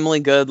extremely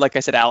good, like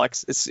I said,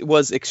 Alex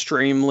was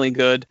extremely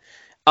good.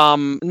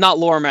 Not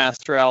Lore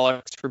Master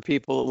Alex for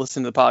people that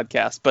listen to the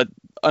podcast, but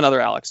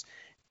another Alex.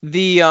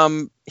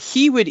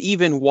 He would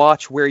even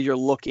watch where you're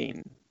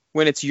looking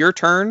when it's your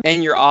turn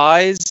and your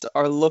eyes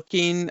are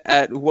looking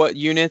at what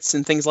units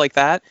and things like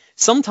that.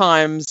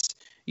 Sometimes,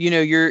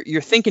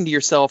 you're thinking to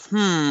yourself,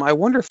 I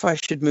wonder if I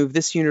should move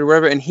this unit or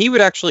whatever. And he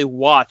would actually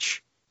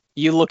watch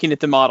you looking at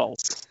the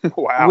models,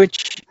 wow.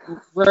 which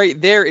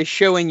right there is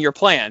showing your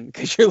plan,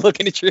 because you're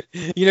looking at what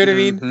I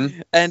mean?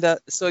 Mhm. And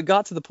so it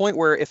got to the point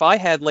where if I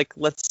had, like,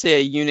 let's say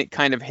a unit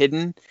kind of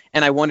hidden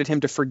and I wanted him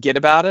to forget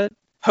about it,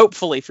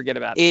 hopefully forget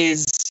about it,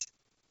 is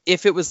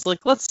if it was like,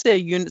 let's say a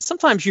unit,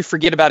 sometimes you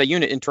forget about a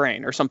unit in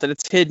terrain or something.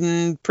 It's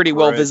hidden pretty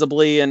well Right.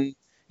 visibly, and,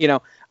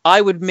 I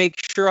would make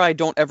sure I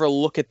don't ever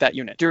look at that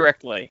unit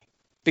directly,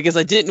 because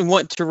I didn't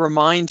want to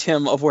remind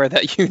him of where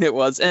that unit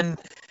was. And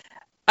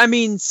I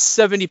mean,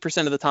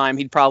 70% of the time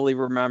he'd probably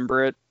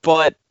remember it,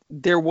 but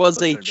there was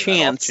But a there'd be that off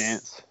chance.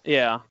 chance.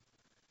 Yeah.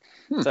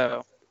 Hmm. So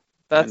I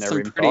that's never some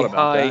even pretty thought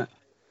about high, that.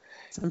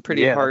 some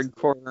pretty Yeah, that's-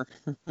 hardcore.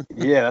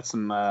 Yeah,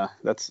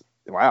 that's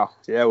wow.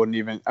 Yeah,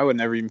 I would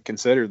never even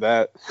consider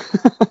that.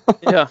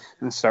 Yeah.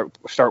 And start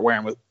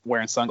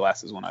wearing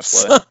sunglasses when I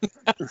play.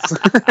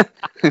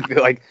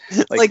 like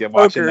Like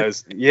watching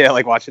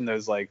poker.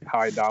 those like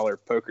high dollar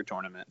poker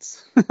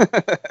tournaments.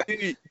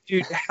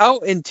 Dude, how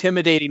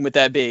intimidating would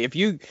that be? If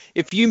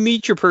you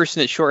meet your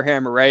person at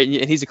Shorthammer, right,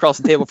 and he's across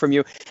the table from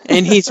you,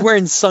 and he's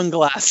wearing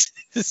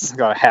sunglasses.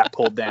 Got a hat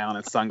pulled down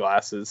and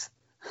sunglasses.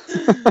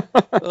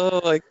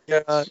 Oh my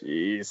god,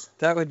 Jeez.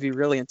 that would be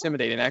really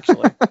intimidating,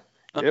 actually.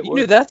 It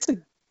would.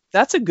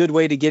 That's a good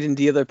way to get into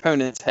the other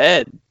opponent's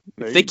head.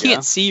 There If they you can't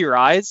go. see your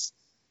eyes,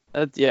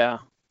 yeah.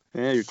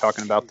 Yeah, you're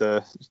talking about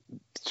the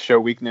show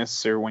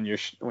weakness, or when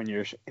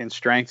you're in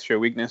strength, show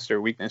weakness,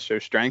 or weakness, show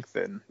strength.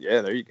 And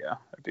yeah, there you go.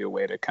 That'd be a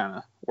way to kind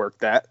of work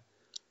that.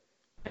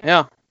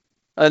 Yeah.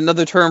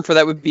 Another term for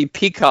that would be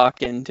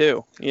peacocking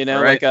too.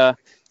 Right. Like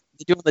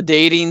doing the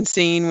dating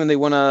scene when they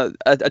want to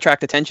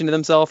attract attention to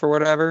themselves or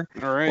whatever.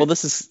 All right. Well,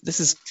 this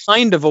is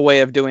kind of a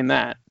way of doing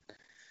that.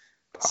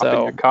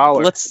 Popping your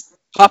collar. Let's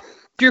pop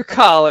your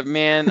collar,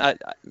 man.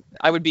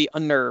 I would be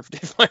unnerved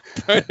if my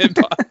opponent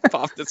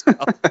popped his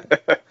collar.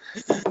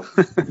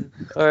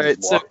 All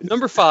right, so Walk.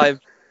 number 5,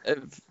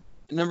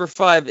 Number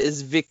 5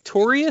 is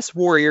victorious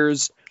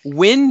warriors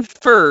win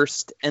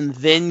first and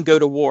then go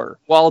to war,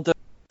 while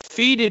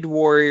defeated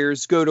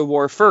warriors go to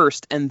war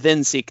first and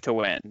then seek to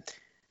win.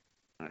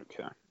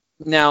 Okay.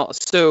 Now,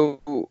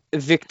 so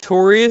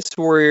victorious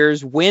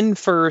warriors win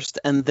first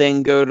and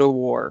then go to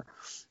war.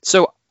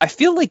 So I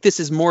feel like this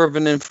is more of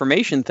an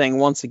information thing,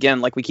 once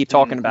again, like we keep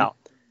talking about,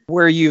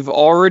 where you've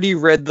already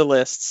read the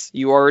lists,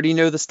 you already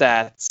know the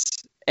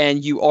stats,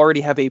 and you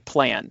already have a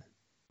plan.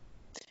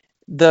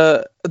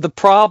 The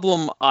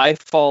problem I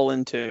fall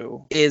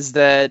into is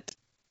that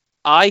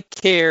I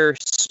care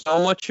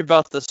so much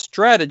about the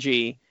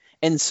strategy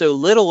and so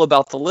little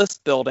about the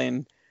list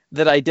building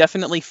that I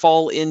definitely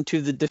fall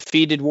into the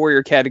defeated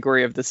warrior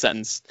category of the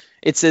sentence.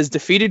 It says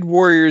defeated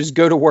warriors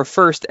go to war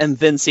first and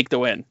then seek to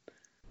win.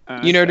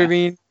 Okay. You know what I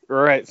mean?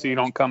 Right. So you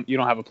don't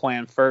have a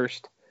plan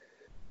first.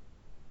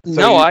 So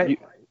No,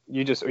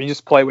 you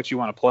just play what you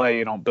want to play.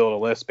 You don't build a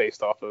list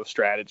based off of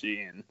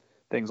strategy and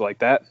things like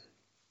that.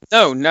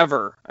 No,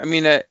 never. I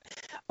mean,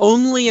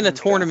 only in a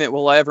tournament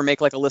will I ever make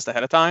like a list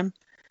ahead of time.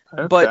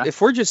 Okay. But if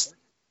we're just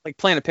like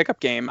playing a pickup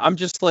game, I'm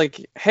just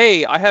like,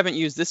 hey, I haven't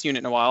used this unit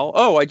in a while.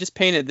 Oh, I just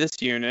painted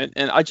this unit,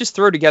 and I just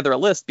throw together a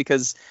list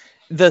because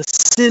the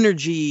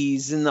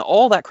synergies and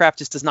all that crap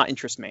just does not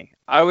interest me.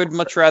 I would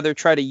much rather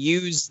try to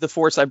use the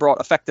force I brought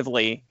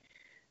effectively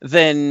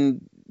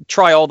than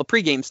try all the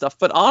pregame stuff.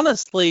 But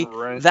honestly,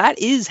 that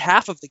is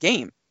half of the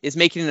game, is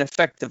making an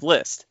effective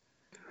list.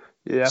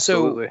 Yeah,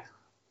 absolutely. So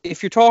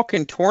if you're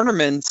talking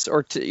tournaments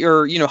or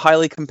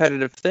highly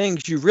competitive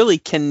things, you really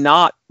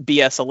cannot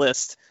BS a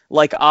list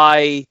like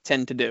I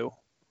tend to do.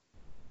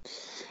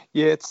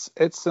 Yeah, it's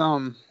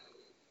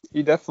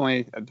you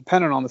definitely,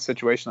 depending on the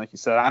situation, like you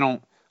said,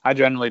 I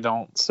generally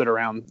don't sit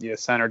around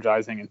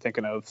synergizing and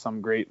thinking of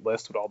some great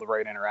list with all the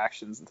right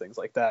interactions and things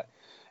like that,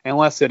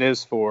 unless it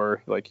is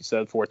for, like you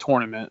said, for a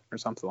tournament or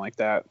something like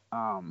that.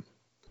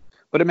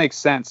 But it makes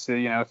sense,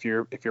 if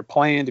you're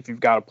planned, if you've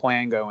got a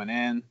plan going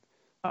in,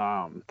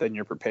 then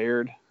you're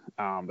prepared.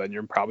 Then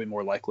you're probably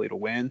more likely to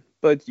win.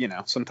 But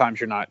sometimes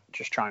you're not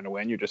just trying to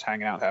win; you're just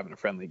hanging out, having a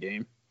friendly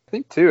game. I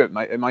think too, it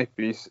might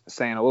be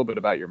saying a little bit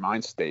about your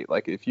mind state.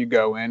 Like if you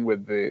go in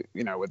with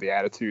the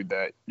attitude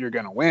that you're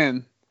going to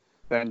win,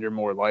 then you're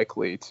more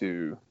likely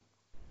to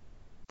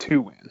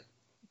win.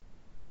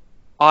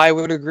 I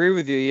would agree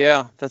with you.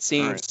 Yeah, that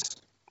seems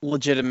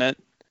legitimate.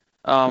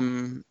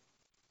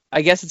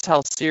 I guess it's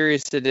how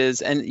serious it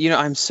is, and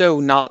I'm so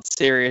not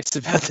serious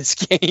about this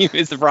game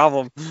is the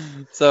problem.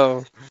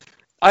 So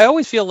I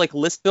always feel like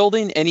list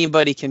building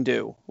anybody can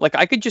do. Like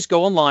I could just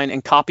go online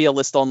and copy a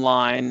list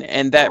online,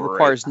 and that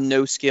requires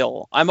no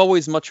skill. I'm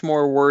always much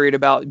more worried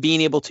about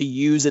being able to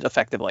use it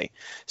effectively.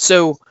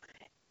 So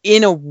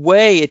in a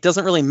way, it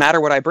doesn't really matter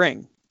what I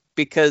bring,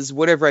 because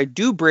whatever I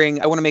do bring,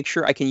 I want to make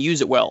sure I can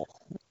use it well.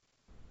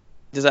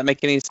 Does that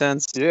make any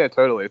sense? Yeah,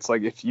 totally. It's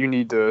like if you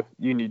need to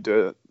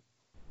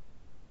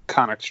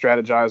kind of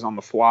strategize on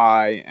the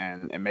fly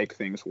and make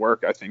things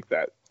work. I think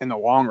that in the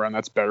long run,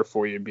 that's better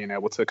for you, being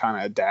able to kind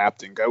of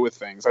adapt and go with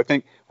things. I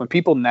think when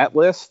people net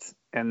list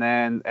and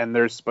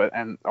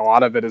a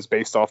lot of it is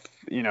based off,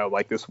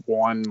 like this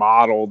one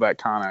model that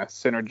kind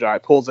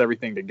of pulls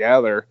everything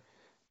together.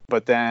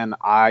 But then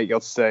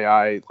let's say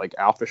I like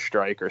alpha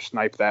strike or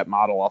snipe that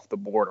model off the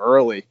board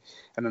early,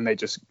 and then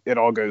it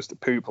all goes to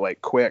poop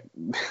like quick.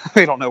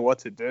 They don't know what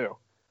to do.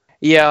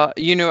 Yeah,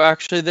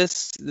 actually,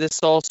 this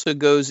also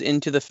goes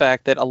into the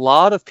fact that a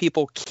lot of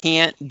people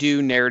can't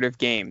do narrative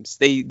games.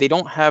 They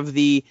don't have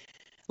the,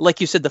 like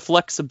you said, the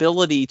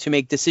flexibility to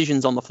make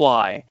decisions on the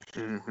fly.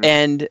 Mm-hmm.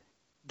 And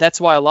that's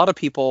why a lot of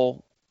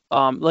people,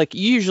 like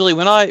usually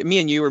when me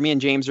and you or me and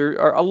James or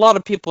a lot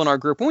of people in our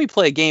group, when we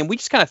play a game, we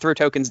just kind of throw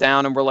tokens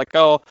down and we're like,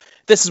 oh,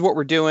 this is what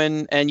we're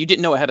doing, and you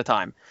didn't know ahead of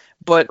time.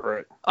 But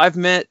I've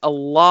met a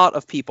lot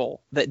of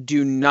people that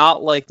do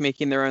not like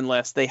making their own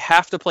list. They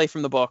have to play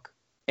from the book.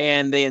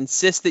 And they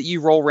insist that you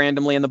roll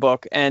randomly in the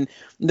book. And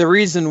the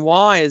reason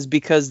why is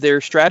because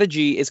their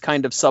strategy is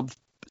kind of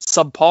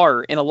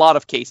subpar in a lot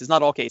of cases,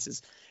 not all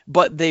cases,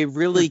 but they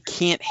really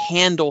can't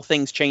handle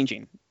things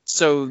changing.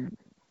 So,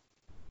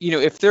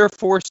 if they're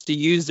forced to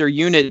use their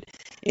unit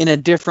in a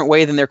different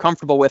way than they're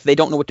comfortable with, they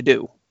don't know what to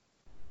do.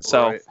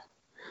 So,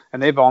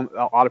 and a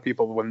lot of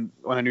people, when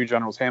a new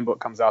General's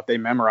Handbook comes out, they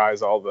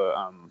memorize all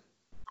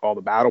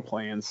the battle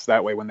plans.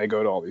 That way, when they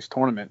go to all these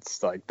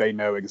tournaments, like they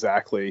know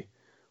exactly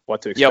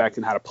what to expect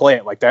and how to play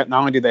it. Like that, not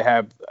only do they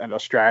have a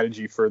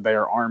strategy for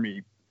their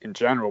army in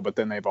general, but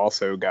then they've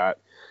also got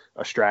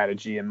a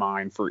strategy in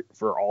mind for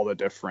all the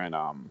different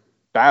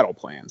battle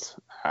plans.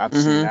 I've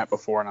seen that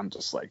before, and I'm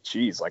just like,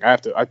 geez, like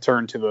I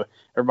turn to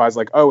everybody's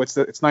like, oh,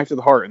 it's Knife to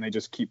the Heart,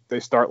 and they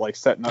start like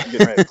setting up and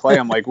getting ready to play.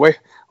 I'm like, wait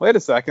a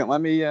second,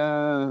 let me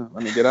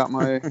get out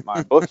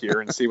my book here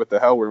and see what the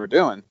hell we were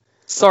doing.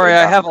 Sorry,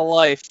 I have a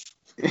life.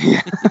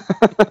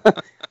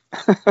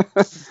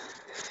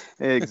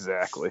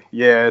 Exactly.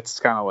 Yeah,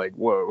 it's kind of like,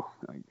 whoa,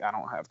 I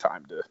don't have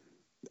time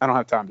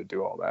to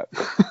do all that.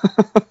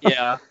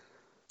 Yeah.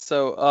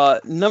 So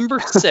number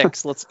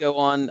 6, let's go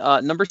on.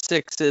 Number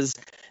 6 is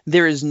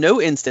there is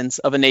no instance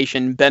of a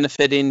nation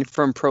benefiting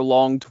from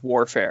prolonged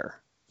warfare.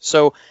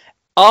 So,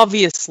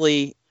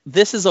 obviously,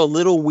 this is a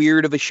little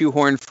weird of a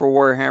shoehorn for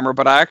Warhammer,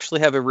 but I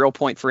actually have a real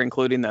point for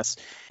including this.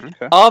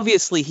 Okay.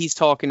 Obviously, he's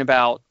talking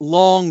about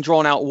long,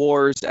 drawn-out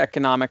wars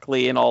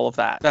economically and all of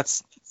that.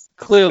 That's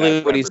clearly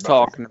That's what he's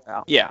everybody. talking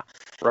about. Yeah.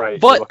 Right.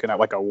 But- You're looking at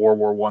like a World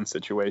War I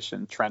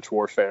situation, trench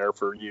warfare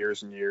for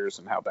years and years,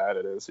 and how bad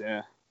it is.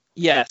 Yeah.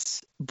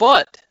 Yes,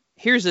 but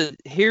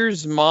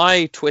here's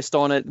my twist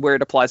on it where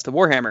it applies to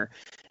Warhammer.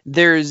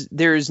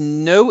 There's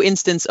no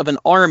instance of an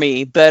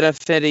army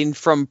benefiting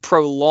from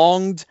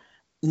prolonged,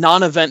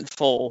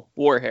 non-eventful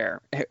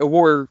warfare.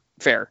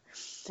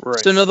 Right.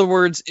 So in other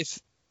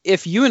words,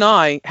 if you and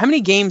I, how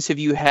many games have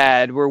you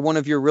had where one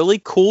of your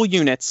really cool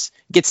units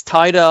gets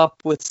tied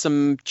up with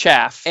some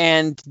chaff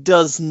and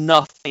does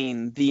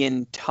nothing the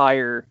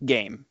entire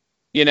game?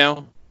 You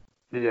know?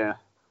 Yeah.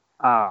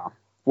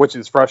 Which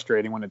is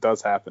frustrating when it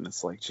does happen.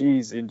 It's like,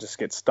 geez, you just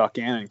get stuck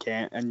in and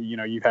can't. And you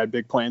know, you've had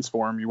big plans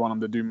for them. You want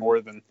them to do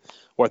more than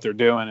what they're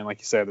doing, and like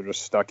you said, they're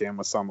just stuck in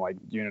with some like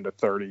unit of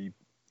 30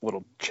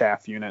 little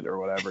chaff unit or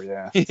whatever.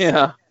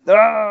 Yeah.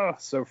 Yeah.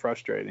 So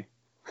frustrating.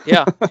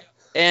 Yeah.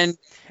 And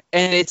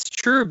it's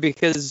true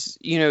because,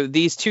 you know,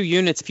 these two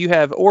units, if you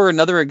have, or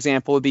another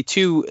example would be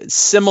two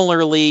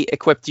similarly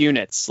equipped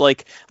units.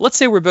 Like, let's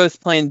say we're both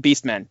playing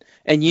Beastmen,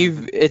 and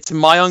it's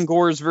my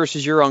Ungors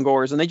versus your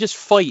Ungors, and they just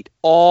fight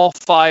all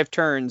 5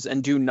 turns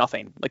and do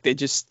nothing. Like,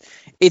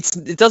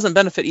 it doesn't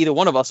benefit either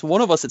one of us.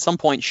 One of us at some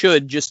point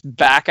should just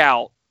back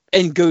out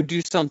and go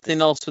do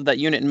something else with that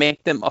unit and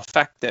make them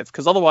effective,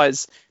 because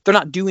otherwise they're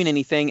not doing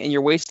anything, and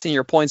you're wasting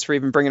your points for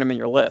even bringing them in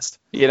your list,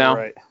 you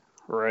know?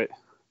 Right.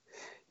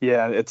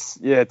 Yeah,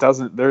 it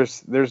doesn't.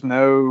 There's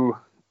no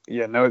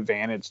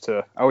advantage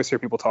to. I always hear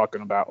people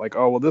talking about like,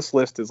 oh well, this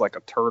list is like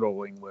a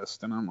turtling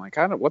list, and I'm like,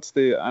 I'm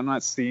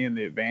not seeing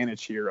the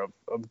advantage here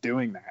of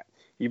doing that.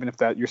 Even if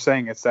that you're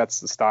saying that's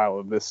the style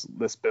of this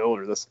build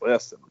or this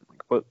list, and I'm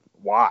like, but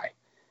why?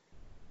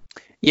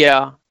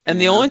 Yeah,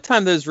 and the only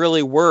time those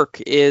really work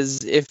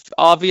is if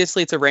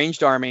obviously it's a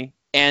ranged army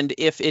and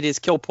if it is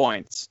kill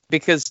points,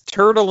 because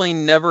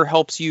turtling never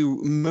helps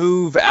you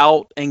move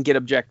out and get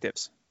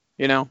objectives,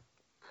 you know?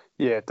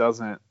 Yeah, it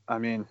doesn't. I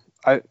mean,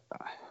 I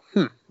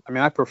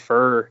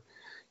prefer.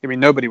 I mean,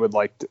 nobody would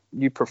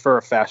you prefer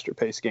a faster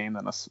paced game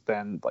than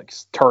like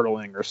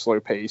turtling or slow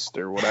paced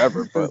or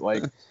whatever.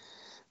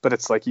 but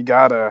it's like you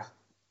gotta.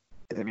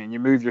 I mean,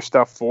 you move your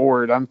stuff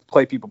forward. I've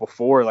played people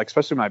before, like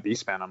especially my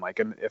Beastman. I'm like,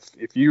 and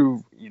if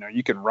you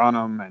you can run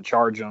them and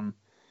charge them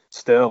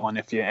still, and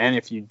if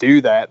you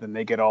do that, then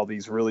they get all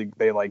these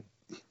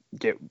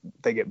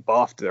they get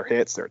buffed, their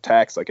hits, their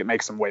attacks, like it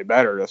makes them way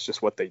better. That's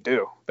just what they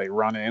do. They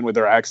run in with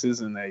their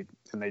axes and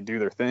they do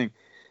their thing.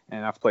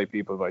 And I've played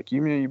people like,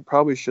 you mean you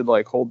probably should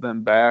like hold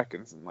them back,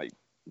 and I'm like,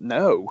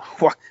 no,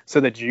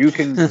 so that you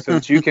can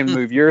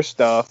move your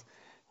stuff,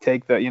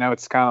 take the,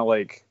 it's kind of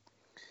like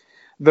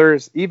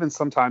there's even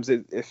sometimes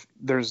if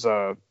there's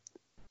a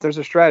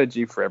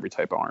strategy for every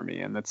type of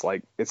army, and it's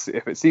like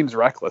if it seems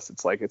reckless,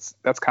 it's like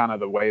that's kind of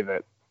the way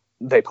that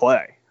they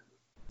play.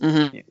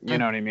 Mm-hmm. You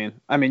know what I mean?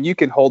 I mean, you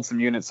can hold some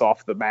units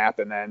off the map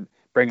and then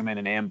bring them in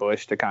an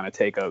ambush to kind of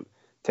take a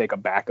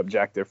back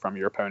objective from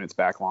your opponent's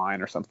back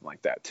line or something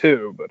like that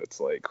too. But it's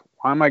like,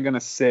 why am I going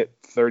to sit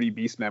 30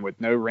 Beastmen with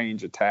no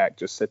range attack?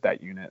 Just sit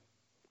that unit.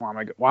 Why am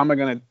I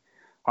going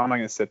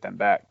to sit them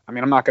back? I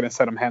mean, I'm not going to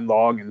set them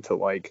headlong into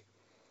like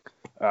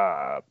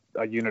a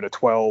unit of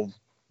 12.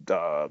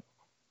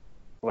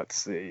 Let's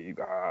see,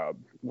 I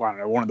don't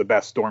know, one of the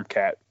best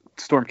Stormcast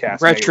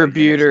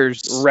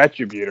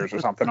Retributors or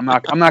something. I'm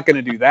not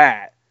going to do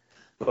that,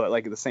 but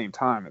like at the same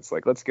time, it's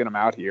like, let's get them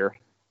out here.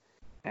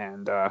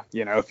 And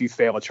if you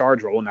fail a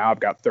charge roll, now I've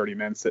got 30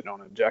 men sitting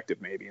on an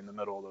objective, maybe in the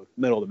middle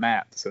of the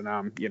map. So now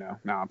I'm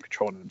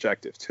controlling an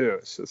objective too.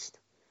 It's just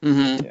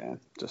it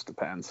just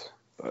depends.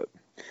 But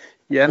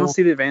yeah, I don't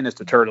see the advantage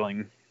to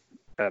turtling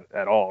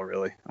at all,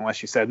 really,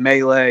 unless you said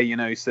melee.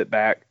 You sit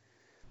back,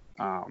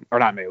 or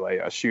not melee,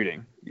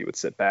 shooting. You would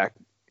sit back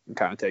and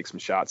kind of take some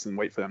shots and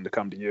wait for them to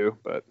come to you.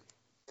 But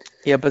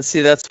yeah, but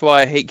see, that's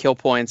why I hate kill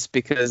points,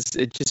 because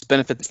it just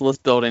benefits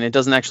list building. It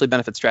doesn't actually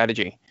benefit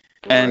strategy.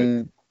 Right.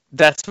 And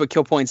that's what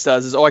kill points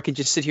does, is, I can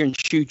just sit here and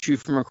shoot you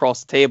from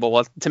across the table.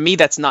 Well, to me,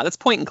 that's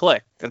point and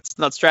click. That's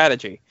not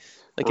strategy.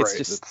 Like, right. It's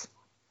just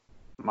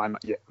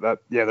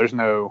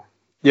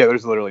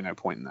there's literally no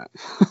point in that.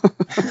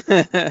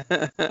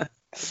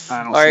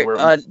 I don't see where it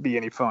would be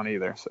any fun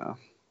either. So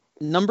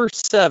number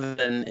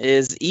 7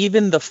 is,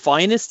 even the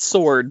finest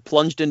sword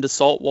plunged into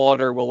salt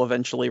water will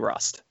eventually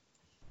rust.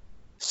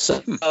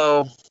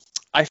 So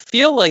I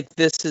feel like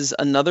this is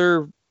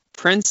another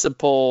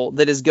principle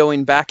that is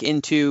going back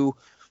into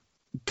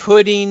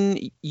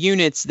putting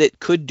units that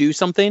could do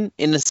something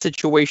in a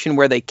situation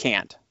where they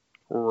can't.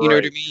 Right. You know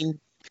what I mean?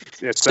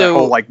 It's that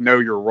whole like know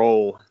your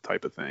role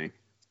type of thing.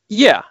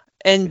 Yeah,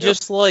 and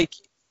just like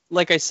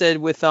I said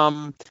with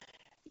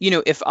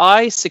if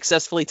I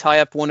successfully tie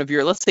up one of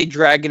your, let's say,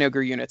 Dragon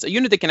Ogre units, a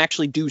unit that can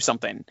actually do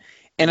something,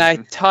 and I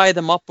tie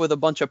them up with a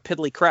bunch of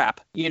piddly crap,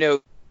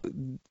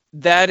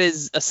 that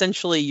is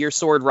essentially your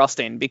sword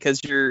rusting,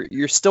 because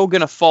you're still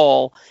gonna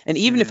fall, and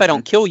even if I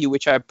don't kill you,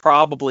 which I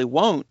probably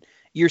won't,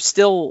 you're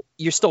still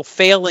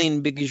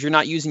failing because you're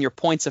not using your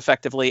points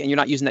effectively and you're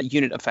not using that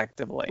unit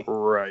effectively.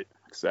 Right,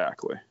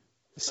 exactly.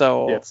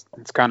 So yeah,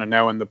 it's kind of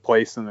knowing the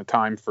place and the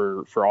time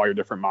for all your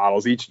different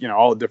models. Each,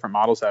 all the different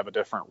models have a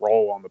different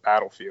role on the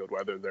battlefield,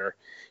 whether they're,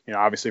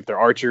 obviously if they're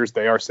archers,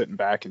 they are sitting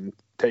back and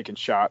taking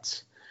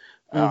shots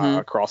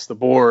across the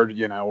board,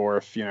 or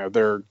if,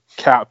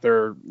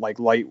 they're like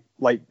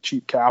light,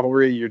 cheap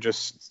cavalry, you're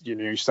just,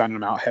 you're sending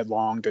them out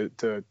headlong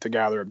to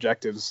gather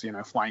objectives,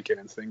 flanking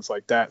and things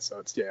like that. So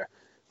it's,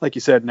 like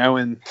you said,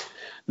 knowing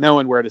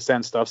where to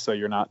send stuff so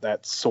you're not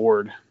that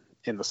sword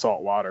in the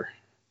salt water.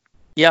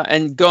 Yeah,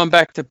 and going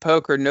back to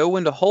poker, know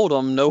when to hold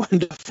them, know when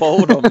to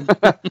fold them.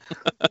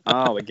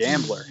 Oh, the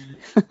gambler.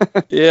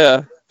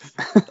 Yeah.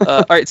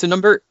 All right, so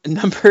number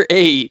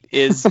 8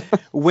 is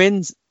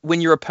when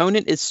your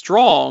opponent is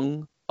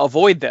strong,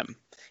 avoid them.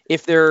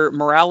 If their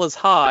morale is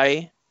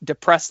high,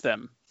 depress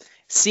them.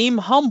 Seem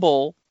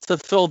humble to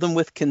fill them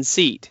with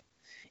conceit.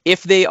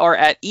 If they are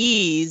at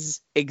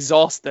ease,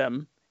 exhaust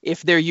them.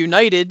 If they're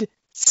united,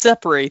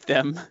 separate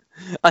them.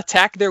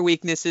 Attack their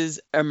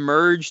weaknesses,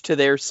 emerge to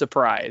their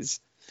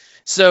surprise.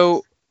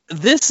 So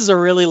this is a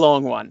really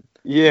long one.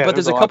 Yeah, but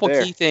there's a couple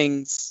key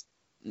things.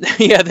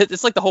 Yeah,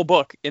 it's like the whole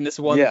book in this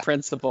one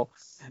principle.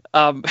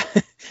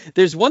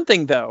 There's one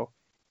thing, though,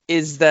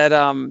 is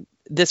that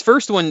this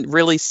first one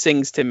really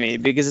sings to me,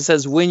 because it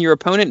says, when your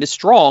opponent is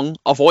strong,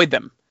 avoid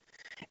them.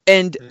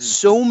 And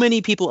so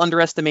many people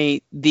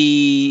underestimate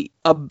the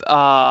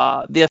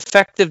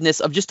effectiveness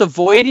of just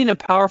avoiding a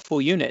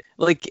powerful unit.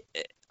 Like,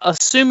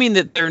 assuming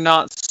that they're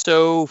not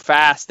so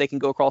fast they can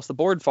go across the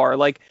board far.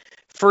 Like,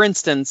 for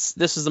instance,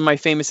 this is my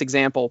famous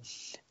example.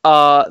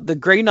 The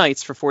Grey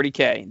Knights for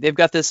 40k. They've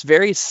got this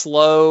very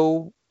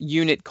slow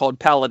unit called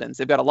Paladins.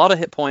 They've got a lot of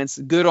hit points,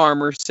 good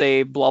armor,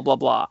 save, blah, blah,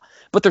 blah.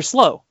 But they're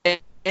slow.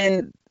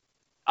 And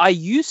I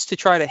used to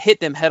try to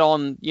hit them head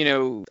on,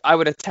 I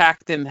would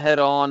attack them head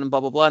on and blah,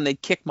 blah, blah, and they'd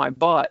kick my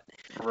butt.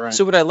 Right.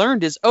 So what I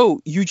learned is,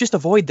 you just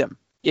avoid them.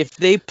 If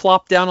they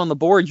plop down on the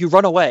board, you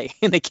run away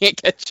and they can't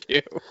catch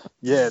you.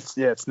 Yeah,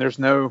 there's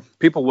no,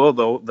 people will,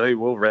 though, they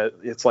will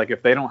it's like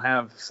if they don't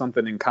have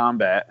something in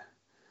combat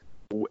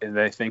and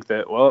they think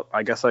that, well,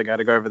 I guess I got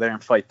to go over there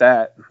and fight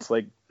that. It's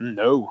like,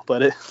 no,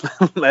 let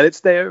it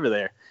stay over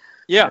there.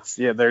 Yeah.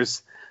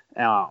 There's,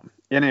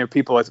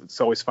 people, it's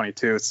always funny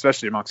too,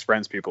 especially amongst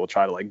friends, people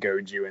try to like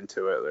goad you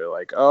into it. They're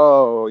like,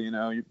 oh, you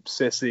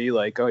sissy,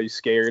 like, oh, you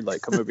scared,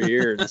 like, come over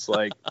here. And it's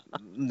like,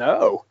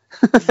 no.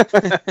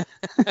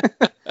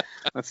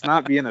 It's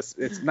not being a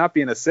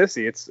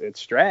sissy. It's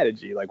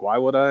strategy. Like, why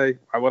would I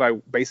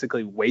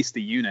basically waste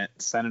a unit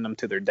sending them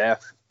to their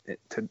death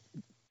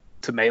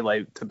to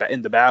melee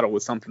into battle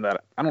with something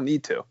that I don't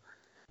need to.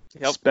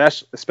 Yep.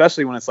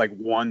 Especially when it's like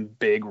one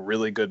big,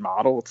 really good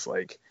model. It's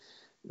like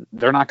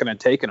they're not going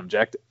to take an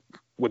objective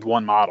with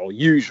one model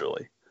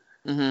usually.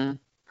 Mm-hmm.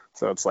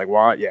 So it's like,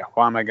 why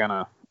am I going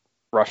to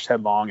rush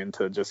headlong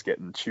into just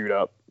getting chewed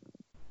up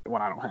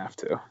when I don't have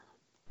to?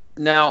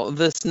 Now,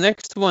 this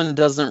next one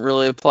doesn't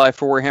really apply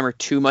for Warhammer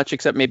too much,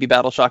 except maybe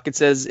Battleshock. It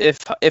says if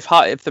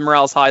the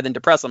morale's high, then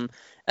depress them.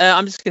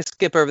 I'm just going to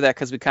skip over that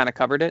because we kind of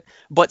covered it.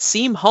 But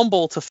seem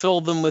humble to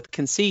fill them with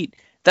conceit.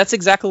 That's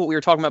exactly what we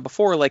were talking about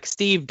before, like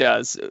Steve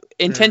does,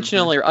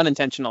 intentionally or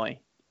unintentionally.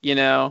 He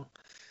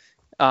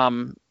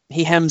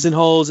hems and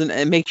holes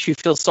and makes you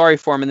feel sorry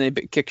for him, and then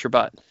he kicks your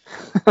butt.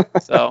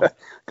 So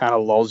kind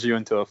of lulls you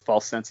into a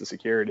false sense of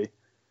security.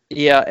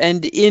 Yeah,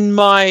 and in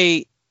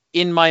my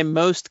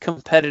most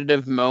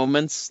competitive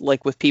moments,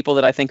 like with people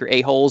that I think are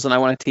a-holes and I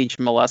want to teach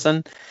them a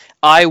lesson,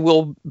 I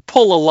will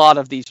pull a lot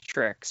of these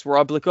tricks where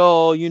I'll be like,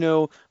 oh,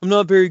 I'm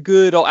not very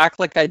good. I'll act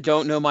like I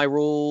don't know my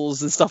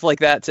rules and stuff like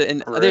that.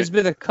 And right. There's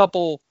been a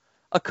couple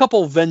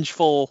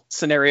vengeful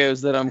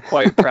scenarios that I'm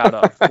quite proud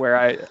of where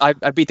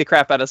I beat the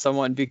crap out of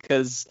someone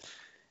because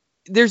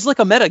there's like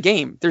a meta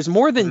game. There's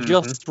more than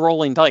just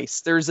rolling dice.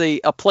 There's a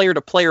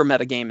player-to-player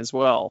meta game as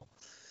well.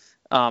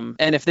 And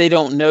if they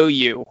don't know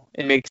you,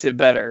 it makes it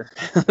better.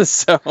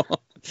 So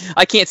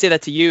I can't say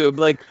that to you. I'm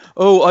like,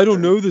 oh, I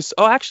don't know this.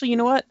 Oh, actually, you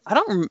know what? I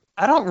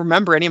don't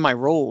remember any of my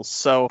rules.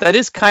 So that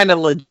is kind of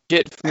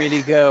legit for me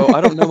to go,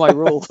 I don't know my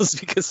rules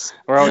because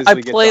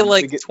I play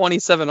like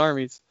 27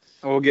 armies.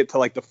 We'll get to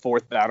like the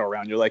fourth battle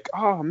round. You're like,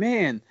 oh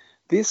man,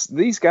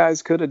 these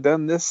guys could have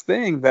done this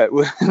thing that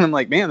would. And I'm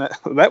like, man,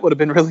 that would have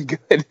been really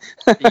good.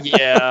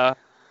 Yeah,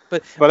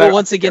 but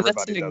once again,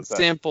 that's an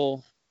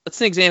example.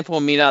 That's an example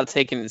of me not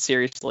taking it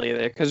seriously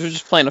either, because we're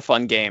just playing a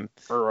fun game.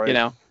 Right.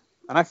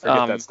 And I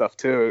forget that stuff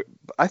too.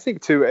 I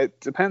think too, it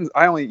depends.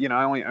 I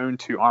only own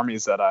 2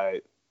 armies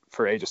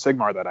for Age of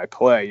Sigmar that I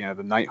play.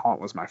 The Nighthaunt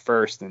was my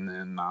first, and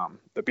then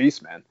the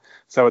Beastmen.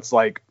 So it's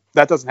like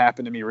that doesn't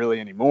happen to me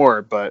really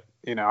anymore. But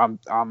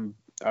I'm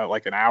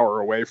like an hour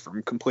away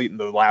from completing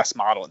the last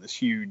model in this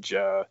huge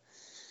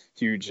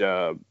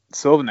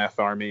Sylvaneth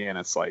army, and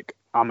it's like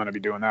I'm going to be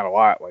doing that a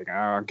lot. Like,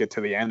 I'll get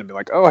to the end and be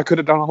like, oh, I could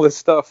have done all this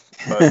stuff,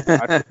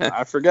 but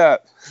I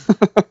forgot.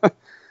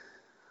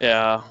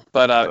 Yeah,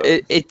 but So,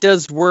 it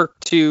does work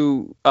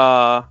to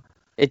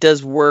it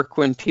does work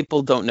when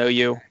people don't know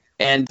you.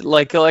 And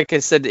like I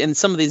said, in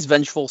some of these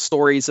vengeful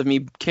stories of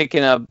me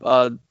kicking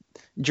a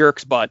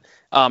jerk's butt,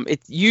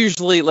 it's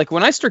usually like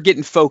when I start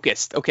getting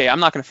focused. Okay, I'm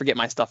not going to forget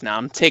my stuff now.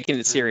 I'm taking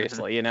it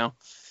seriously, you know.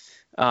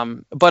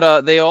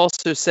 But they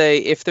also say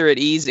if they're at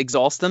ease,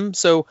 exhaust them.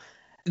 So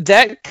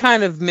that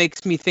kind of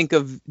makes me think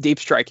of deep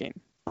striking.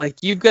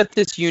 Like you've got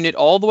this unit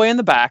all the way in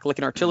the back, like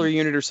an artillery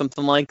unit or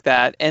something like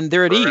that, and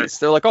they're at Right. ease.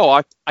 They're like,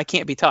 oh, I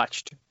can't be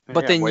touched.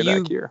 But yeah, way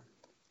back here.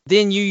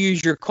 then you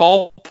use your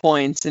call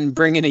points and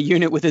bring in a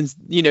unit within,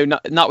 you know,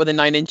 not within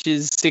 9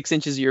 inches, 6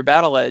 inches of your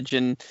battle edge,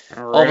 and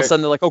all of a Right.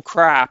 sudden they're like, oh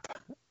crap.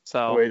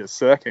 So Wait a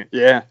second.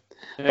 Yeah.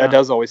 yeah. That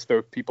does always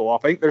throw people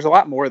off. I think there's a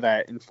lot more of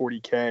that in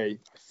 40K, I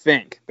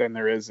think, than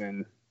there is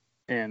in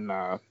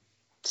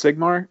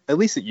Sigmar. At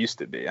least it used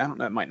to be. I don't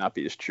know. It might not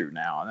be as true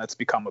now, and that's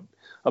become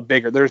a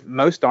bigger. There's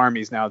most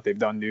armies now that they've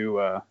done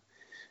new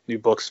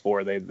books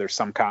for. There's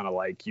some kind of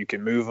like you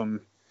can move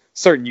them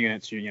certain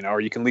units, you know,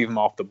 or you can leave them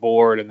off the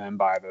board, and then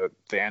by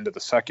the end of the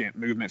second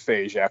movement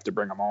phase, you have to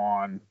bring them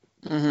on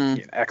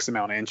X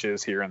amount of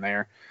inches here and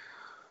there.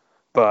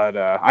 But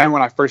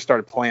when I first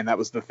started playing, that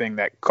was the thing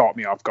that caught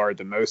me off guard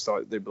the most.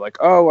 So they'd be like,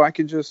 "Oh, I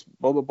can just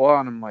blah blah blah,"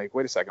 and I'm like,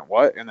 "Wait a second,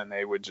 what?" And then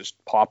they would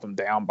just plop them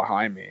down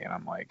behind me, and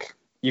I'm like,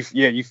 "You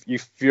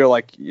feel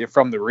like you're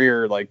from the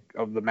rear, like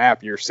of the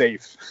map, you're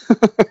safe,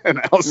 and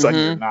all of a sudden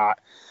you're not."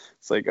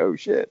 It's like, oh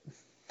shit.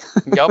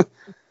 Yep.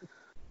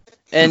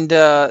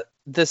 And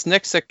this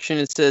next section,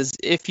 it says,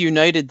 if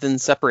united, then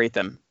separate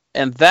them.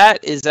 And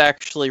that is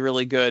actually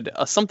really good.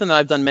 Something that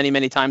I've done many,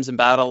 many times in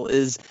battle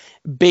is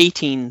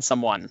baiting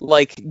someone.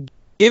 Like,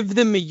 give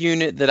them a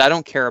unit that I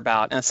don't care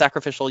about, and a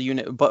sacrificial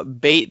unit,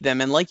 but bait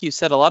them. And like you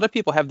said, a lot of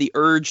people have the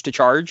urge to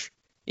charge,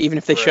 even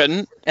if they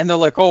shouldn't. And they're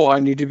like, oh, I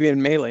need to be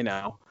in melee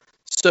now.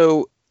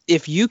 So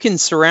if you can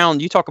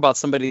surround, you talk about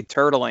somebody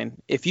turtling,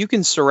 if you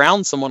can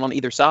surround someone on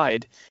either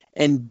side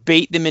and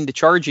bait them into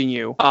charging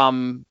you,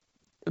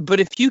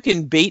 but if you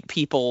can bait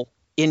people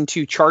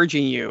into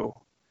charging you,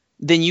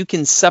 then you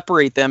can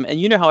separate them. And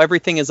you know how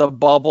everything is a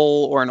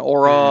bubble or an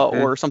aura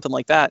or something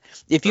like that.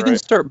 If you can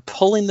start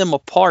pulling them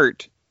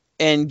apart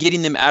and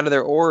getting them out of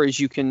their auras,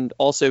 you can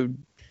also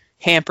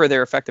hamper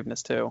their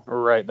effectiveness too.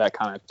 Right, that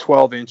kind of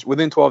 12-inch,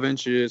 within 12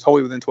 inches,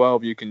 wholly within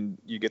 12, you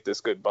get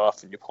this good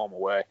buff and you pull them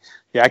away.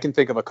 Yeah, I can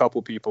think of a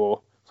couple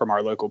people from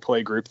our local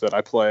play group that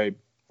I play.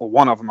 Well,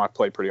 one of them I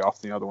play pretty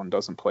often. The other one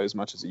doesn't play as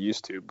much as he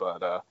used to,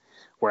 but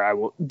where I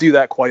will do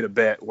that quite a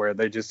bit, where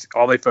they just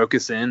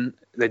focus in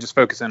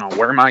on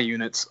where my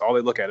units. All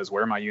they look at is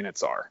where my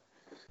units are,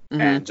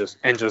 and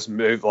just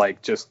move,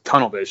 like just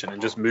tunnel vision and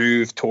just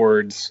move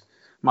towards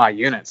my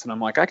units. And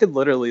I'm like, I could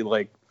literally,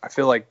 like, I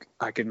feel like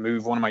I could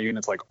move one of my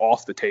units like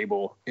off the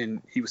table,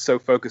 and he was so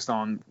focused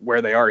on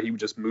where they are, he would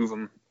just move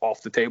them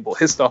off the table,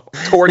 his stuff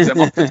towards them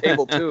off the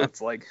table too.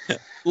 It's like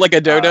a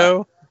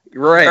dodo,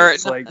 right? Or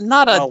it's like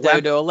not a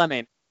dodo, a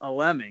lemming. A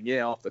lemming,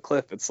 yeah, off the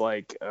cliff. It's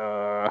like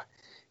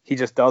he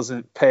just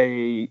doesn't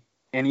pay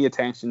any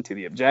attention to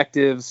the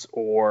objectives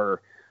or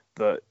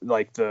the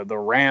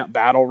ramp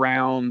battle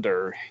round,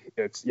 or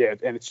it's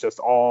just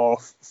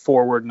all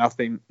forward,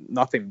 nothing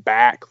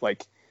back.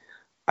 Like,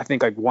 I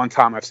think like one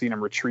time I've seen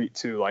him retreat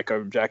to like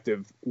an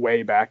objective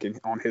way back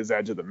on his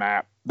edge of the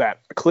map that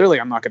clearly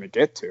I'm not going to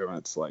get to. And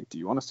it's like, do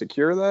you want to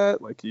secure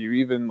that? Like, do you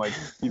even, like,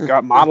 you've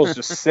got models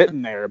just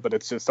sitting there, but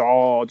it's just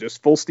all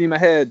just full steam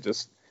ahead.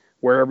 Just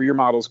wherever your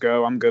models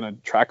go, I'm going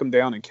to track them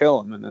down and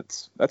kill them.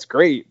 And that's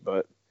great,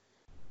 but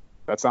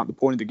that's not the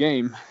point of the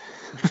game.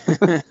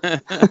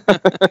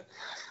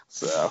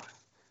 So.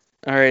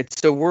 All right.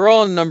 So we're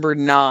on number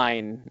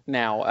 9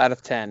 now out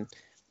of 10.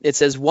 It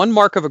says, one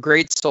mark of a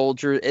great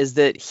soldier is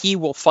that he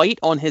will fight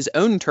on his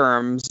own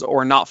terms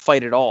or not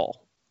fight at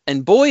all.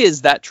 And boy,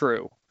 is that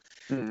true.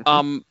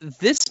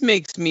 This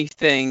makes me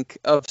think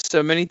of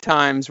so many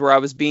times where I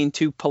was being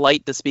too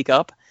polite to speak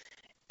up.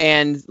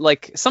 And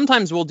like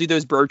sometimes we'll do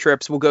those bro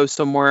trips. We'll go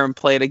somewhere and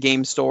play at a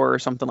game store or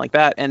something like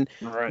that. And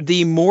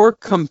the more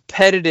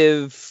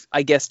competitive,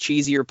 I guess,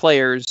 cheesier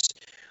players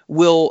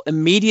will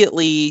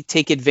immediately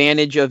take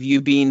advantage of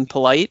you being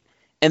polite.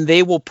 And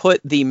they will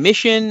put the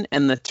mission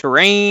and the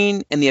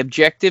terrain and the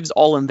objectives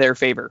all in their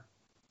favor.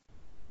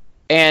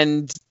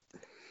 And,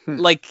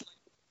 like,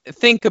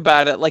 think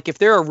about it. Like, if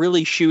they're a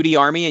really shooty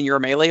army and you're a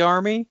melee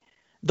army,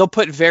 they'll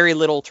put very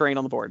little terrain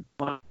on the board.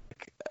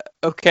 Like,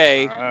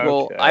 okay,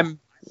 well,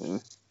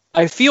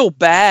 I feel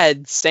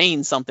bad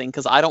saying something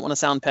because I don't want to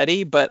sound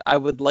petty, but I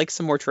would like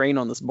some more terrain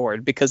on this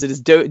board because it is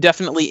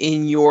definitely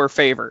in your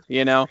favor,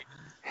 you know?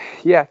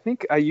 Yeah, I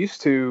think I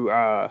used to,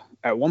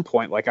 at one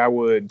point, like, I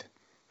would...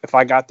 If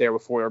I got there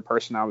before a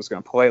person I was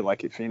going to play,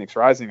 like at Phoenix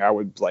Rising, I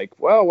would like,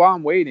 well, while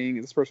I'm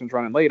waiting, this person's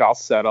running late, I'll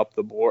set up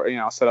the board,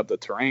 I'll set up the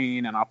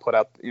terrain, and I'll put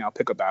up,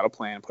 pick a battle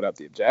plan and put up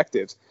the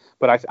objectives.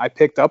 But I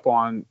picked up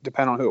on,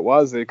 depending on who it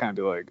was, they'd kind of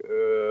be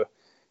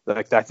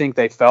like I think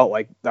they felt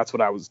like that's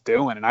what I was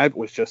doing, and I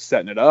was just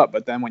setting it up.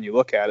 But then when you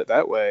look at it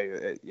that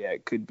way,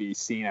 it could be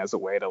seen as a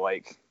way to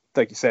like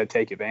you said,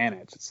 take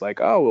advantage. It's like,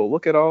 oh, well,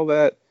 look at all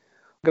that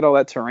at all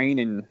that terrain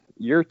in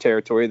your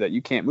territory that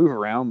you can't move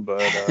around,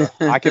 but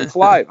I can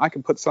fly. I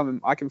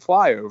can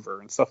fly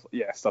over and stuff.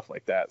 Yeah, stuff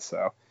like that.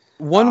 So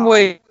One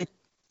way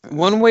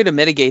to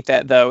mitigate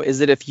that, though, is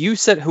that if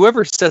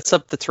whoever sets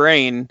up the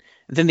terrain,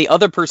 then the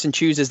other person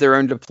chooses their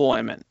own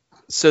deployment.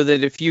 So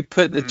that if you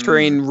put the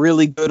terrain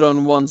really good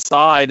on one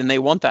side and they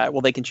want that,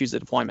 well, they can choose the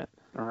deployment.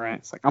 All right.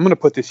 It's like, I'm going to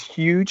put this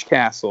huge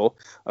castle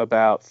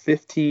about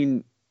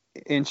 15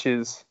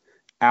 inches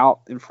out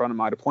in front of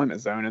my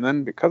deployment zone. And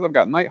then because I've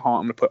got Nighthaunt,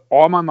 I'm going to put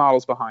all my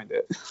models behind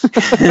it.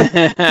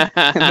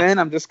 And then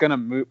I'm just going to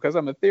move, because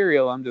I'm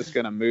ethereal, I'm just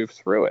going to move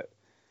through it.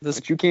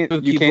 But you can't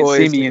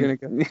see me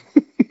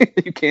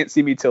you can't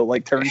see me till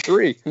like turn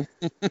 3.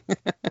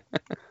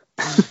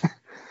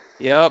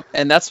 Yep,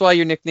 and that's why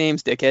your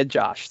nickname's Dickhead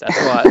Josh. That's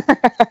why.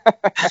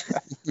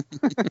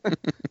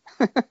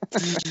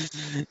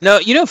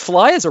 No,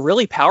 Fly is a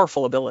really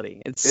powerful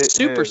ability. It's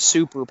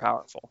super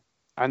powerful.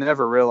 I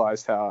never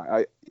realized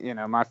how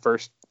my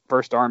first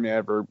army I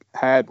ever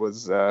had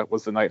was the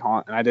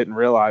Nighthaunt, and I didn't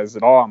realize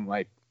at all. I'm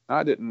like,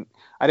 I didn't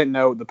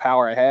know the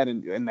power I had,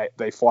 and that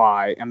they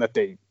fly, and that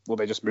they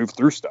just move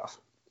through stuff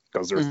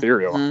because they're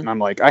ethereal. And I'm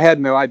like, I had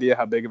no idea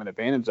how big of an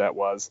advantage that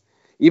was.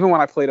 Even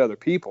when I played other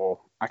people,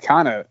 I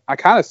kind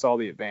of saw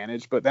the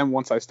advantage, but then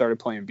once I started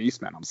playing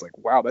Beastmen, I was like,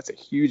 wow, that's a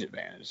huge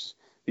advantage.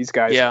 These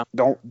guys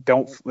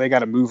they got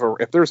to move.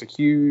 If there's a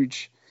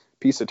huge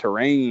piece of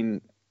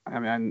terrain, I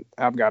mean,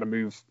 I've got to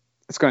move.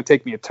 It's going to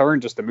take me a turn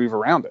just to move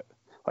around it.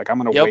 Like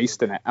I'm going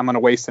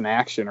to waste an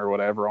action or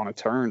whatever on a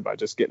turn by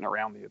just getting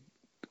around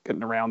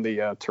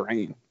the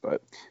terrain.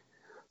 But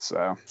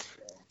so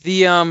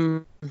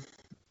the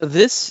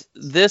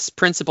This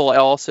principle, I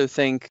also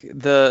think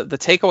the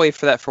takeaway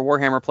for that for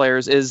Warhammer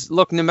players is,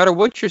 look, no matter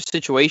what your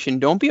situation,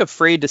 don't be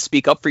afraid to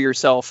speak up for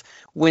yourself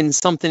when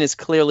something is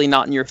clearly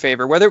not in your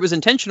favor, whether it was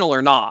intentional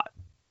or not.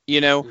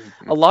 A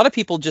lot of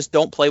people just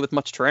don't play with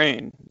much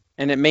terrain,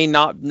 and it may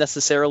not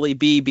necessarily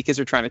be because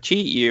they're trying to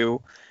cheat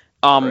you.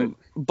 Right.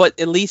 But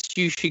at least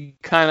you should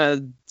kind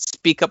of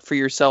speak up for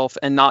yourself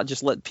and not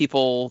just let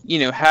people,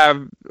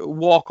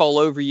 walk all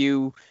over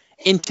you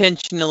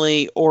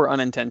intentionally or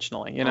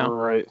unintentionally,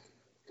 Right.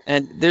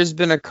 And there's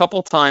been a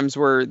couple times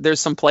where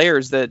there's some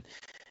players that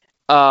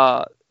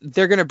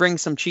they're going to bring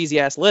some cheesy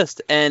ass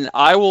list, and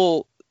I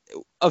learn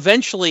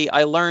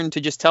to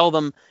just tell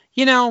them,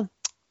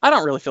 I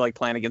don't really feel like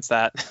playing against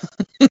that.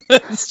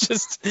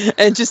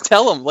 just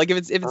tell them, like, if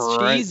it's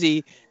right.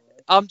 cheesy,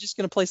 I'm just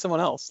going to play someone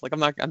else. Like,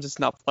 I'm just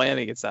not playing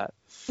against that.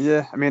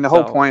 Yeah, I mean, the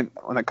whole point,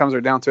 when it comes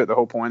down to it, the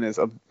whole point is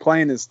of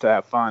playing is to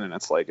have fun, and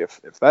it's like,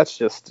 if that's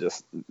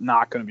just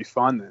not going to be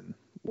fun, then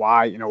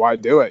why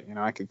do it?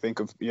 I can think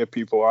of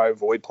people I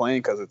avoid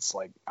playing because it's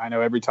like, I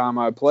know every time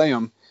I play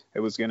them, it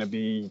was going to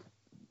be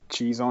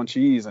cheese on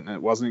cheese, and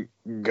it wasn't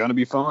going to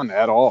be fun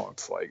at all.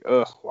 It's like,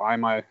 why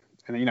am I?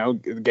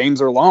 And the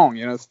games are long.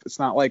 It's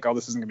not like, oh,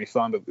 this isn't going to be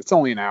fun, but it's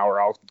only an hour.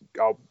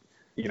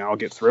 I'll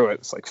get through it.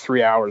 It's like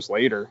 3 hours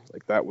later,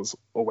 like that was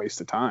a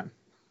waste of time.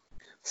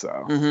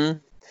 So.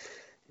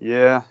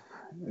 Yeah,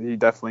 you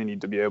definitely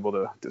need to be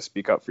able to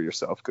speak up for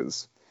yourself,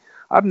 because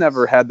I've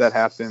never had that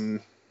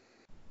happen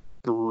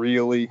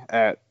really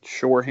at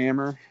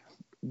Shorehammer,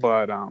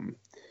 but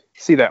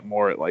see that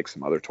more at like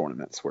some other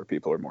tournaments where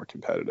people are more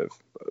competitive.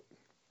 But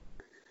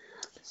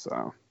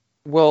so.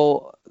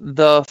 Well,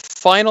 the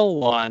final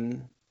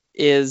one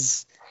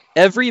is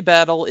every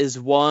battle is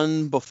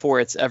won before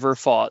it's ever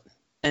fought,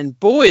 and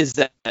boy, is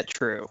that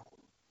true.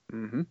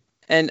 Mm-hmm.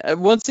 And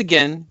once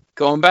again,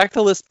 going back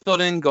to list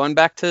building, going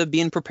back to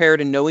being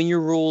prepared and knowing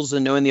your rules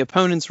and knowing the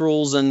opponent's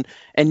rules and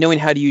knowing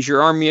how to use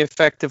your army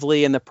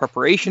effectively and the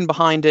preparation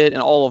behind it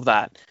and all of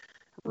that.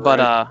 Right.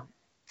 But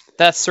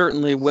that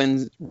certainly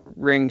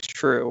rings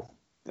true.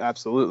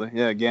 Absolutely.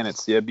 Yeah, again,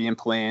 it's being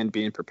planned,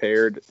 being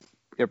prepared,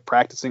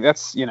 practicing.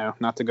 That's,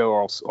 not to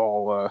go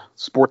all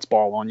sports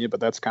ball on you, but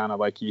that's kind of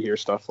like, you hear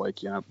stuff like,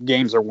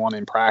 games are won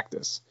in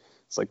practice.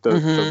 It's like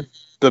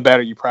the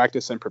better you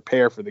practice and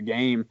prepare for the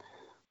game,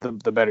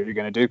 the better you're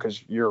going to do,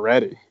 because you're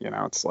ready.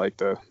 It's like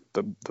the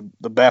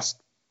best,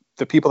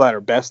 the people that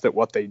are best at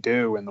what they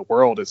do in the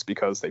world is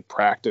because they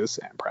practice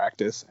and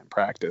practice and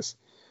practice.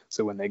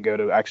 So when they go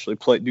to actually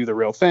do the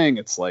real thing,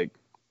 it's like,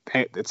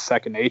 it's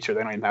second nature.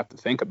 They don't even have to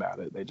think about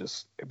it.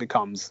 It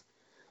becomes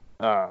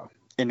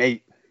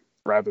innate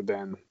rather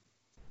than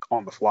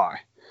on the fly.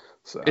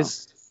 So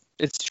it's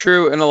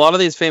true. And a lot of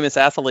these famous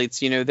athletes,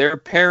 their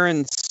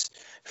parents,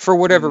 for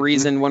whatever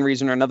reason, one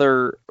reason or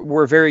another,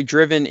 were very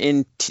driven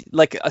in,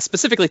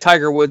 specifically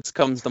Tiger Woods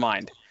comes to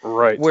mind.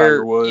 Right. Where,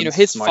 Tiger Woods,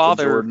 his Michael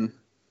father, Jordan.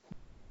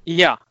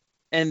 Yeah.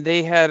 And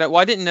they had,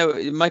 I didn't know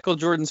Michael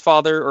Jordan's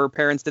father or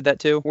parents did that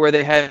too, where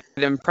they had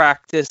him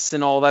practice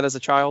and all that as a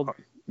child.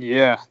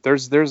 Yeah.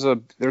 There's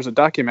a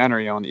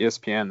documentary on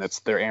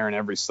ESPN they're airing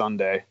every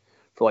Sunday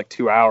for like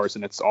 2 hours,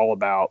 and it's all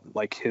about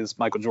like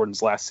Michael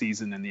Jordan's last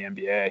season in the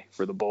NBA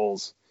for the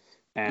Bulls.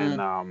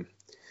 And,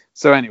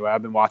 so anyway,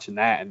 I've been watching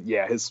that, and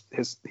yeah,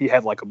 he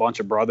had like a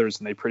bunch of brothers,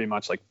 and they pretty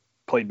much like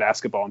played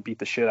basketball and beat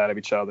the shit out of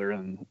each other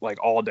and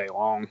like all day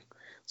long.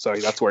 So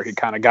that's where he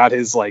kind of got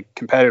his like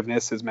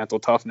competitiveness, his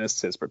mental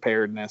toughness, his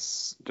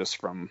preparedness just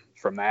from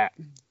that.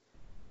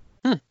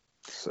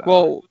 So.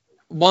 Well,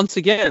 once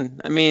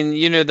again, I mean,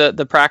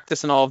 the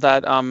practice and all of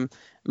that.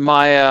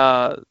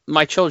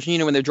 My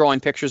children, when they're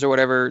drawing pictures or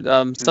whatever,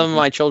 some of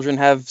my children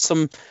have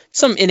some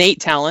innate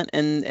talent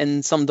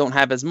and some don't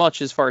have as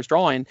much as far as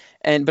drawing.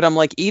 But I'm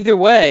like, either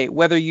way,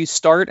 whether you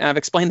start, and I've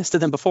explained this to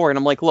them before, and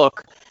I'm like,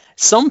 look,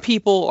 some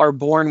people are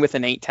born with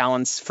innate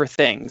talents for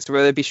things,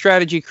 whether it be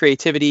strategy,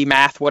 creativity,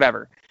 math,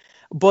 whatever.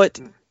 But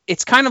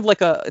it's kind of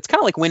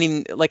like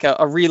winning like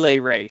a relay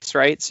race,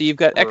 right? So you've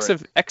got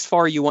X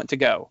far you want to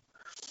go.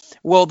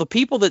 Well, the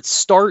people that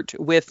start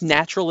with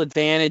natural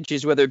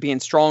advantages, whether it being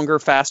stronger,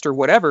 faster,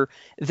 whatever,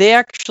 they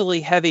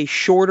actually have a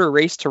shorter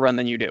race to run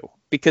than you do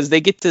because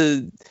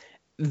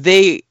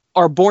they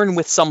are born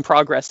with some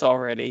progress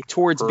already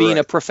towards being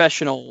a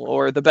professional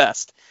or the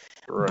best.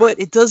 Right. But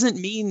it doesn't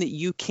mean that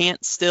you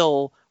can't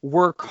still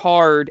work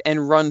hard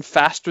and run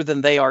faster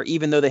than they are,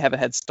 even though they have a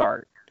head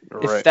start,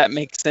 if that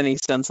makes any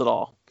sense at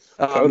all.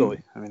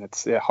 Totally. I mean,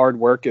 hard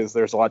work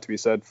there's a lot to be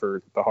said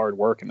for the hard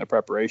work and the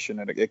preparation,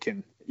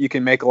 and you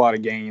can make a lot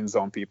of gains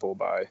on people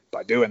by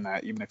doing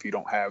that, even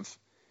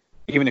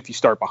if you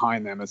start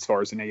behind them as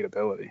far as innate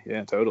ability.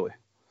 Yeah, totally.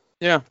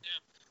 Yeah.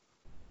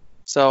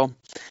 So,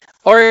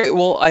 all right.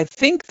 Well, I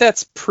think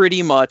that's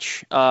pretty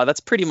much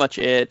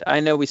it. I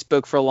know we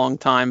spoke for a long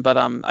time, but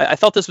I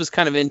thought this was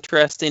kind of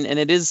interesting, and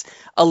it is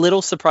a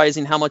little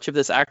surprising how much of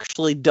this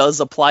actually does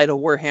apply to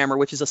Warhammer,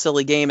 which is a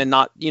silly game and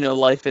not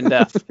life and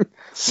death.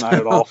 Not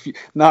at all.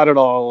 Not at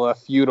all.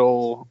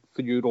 Feudal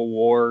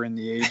war in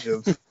the age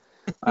of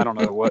I don't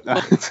know what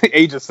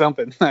age of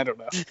something. I don't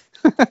know.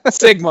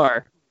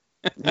 Sigmar.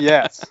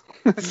 Yes.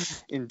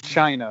 In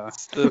China.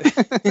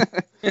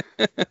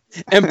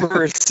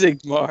 Emperor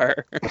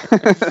Sigmar.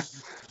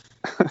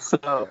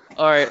 So,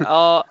 all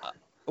right.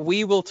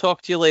 We will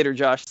talk to you later,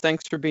 Josh.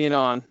 Thanks for being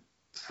on.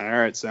 All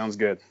right. Sounds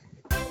good.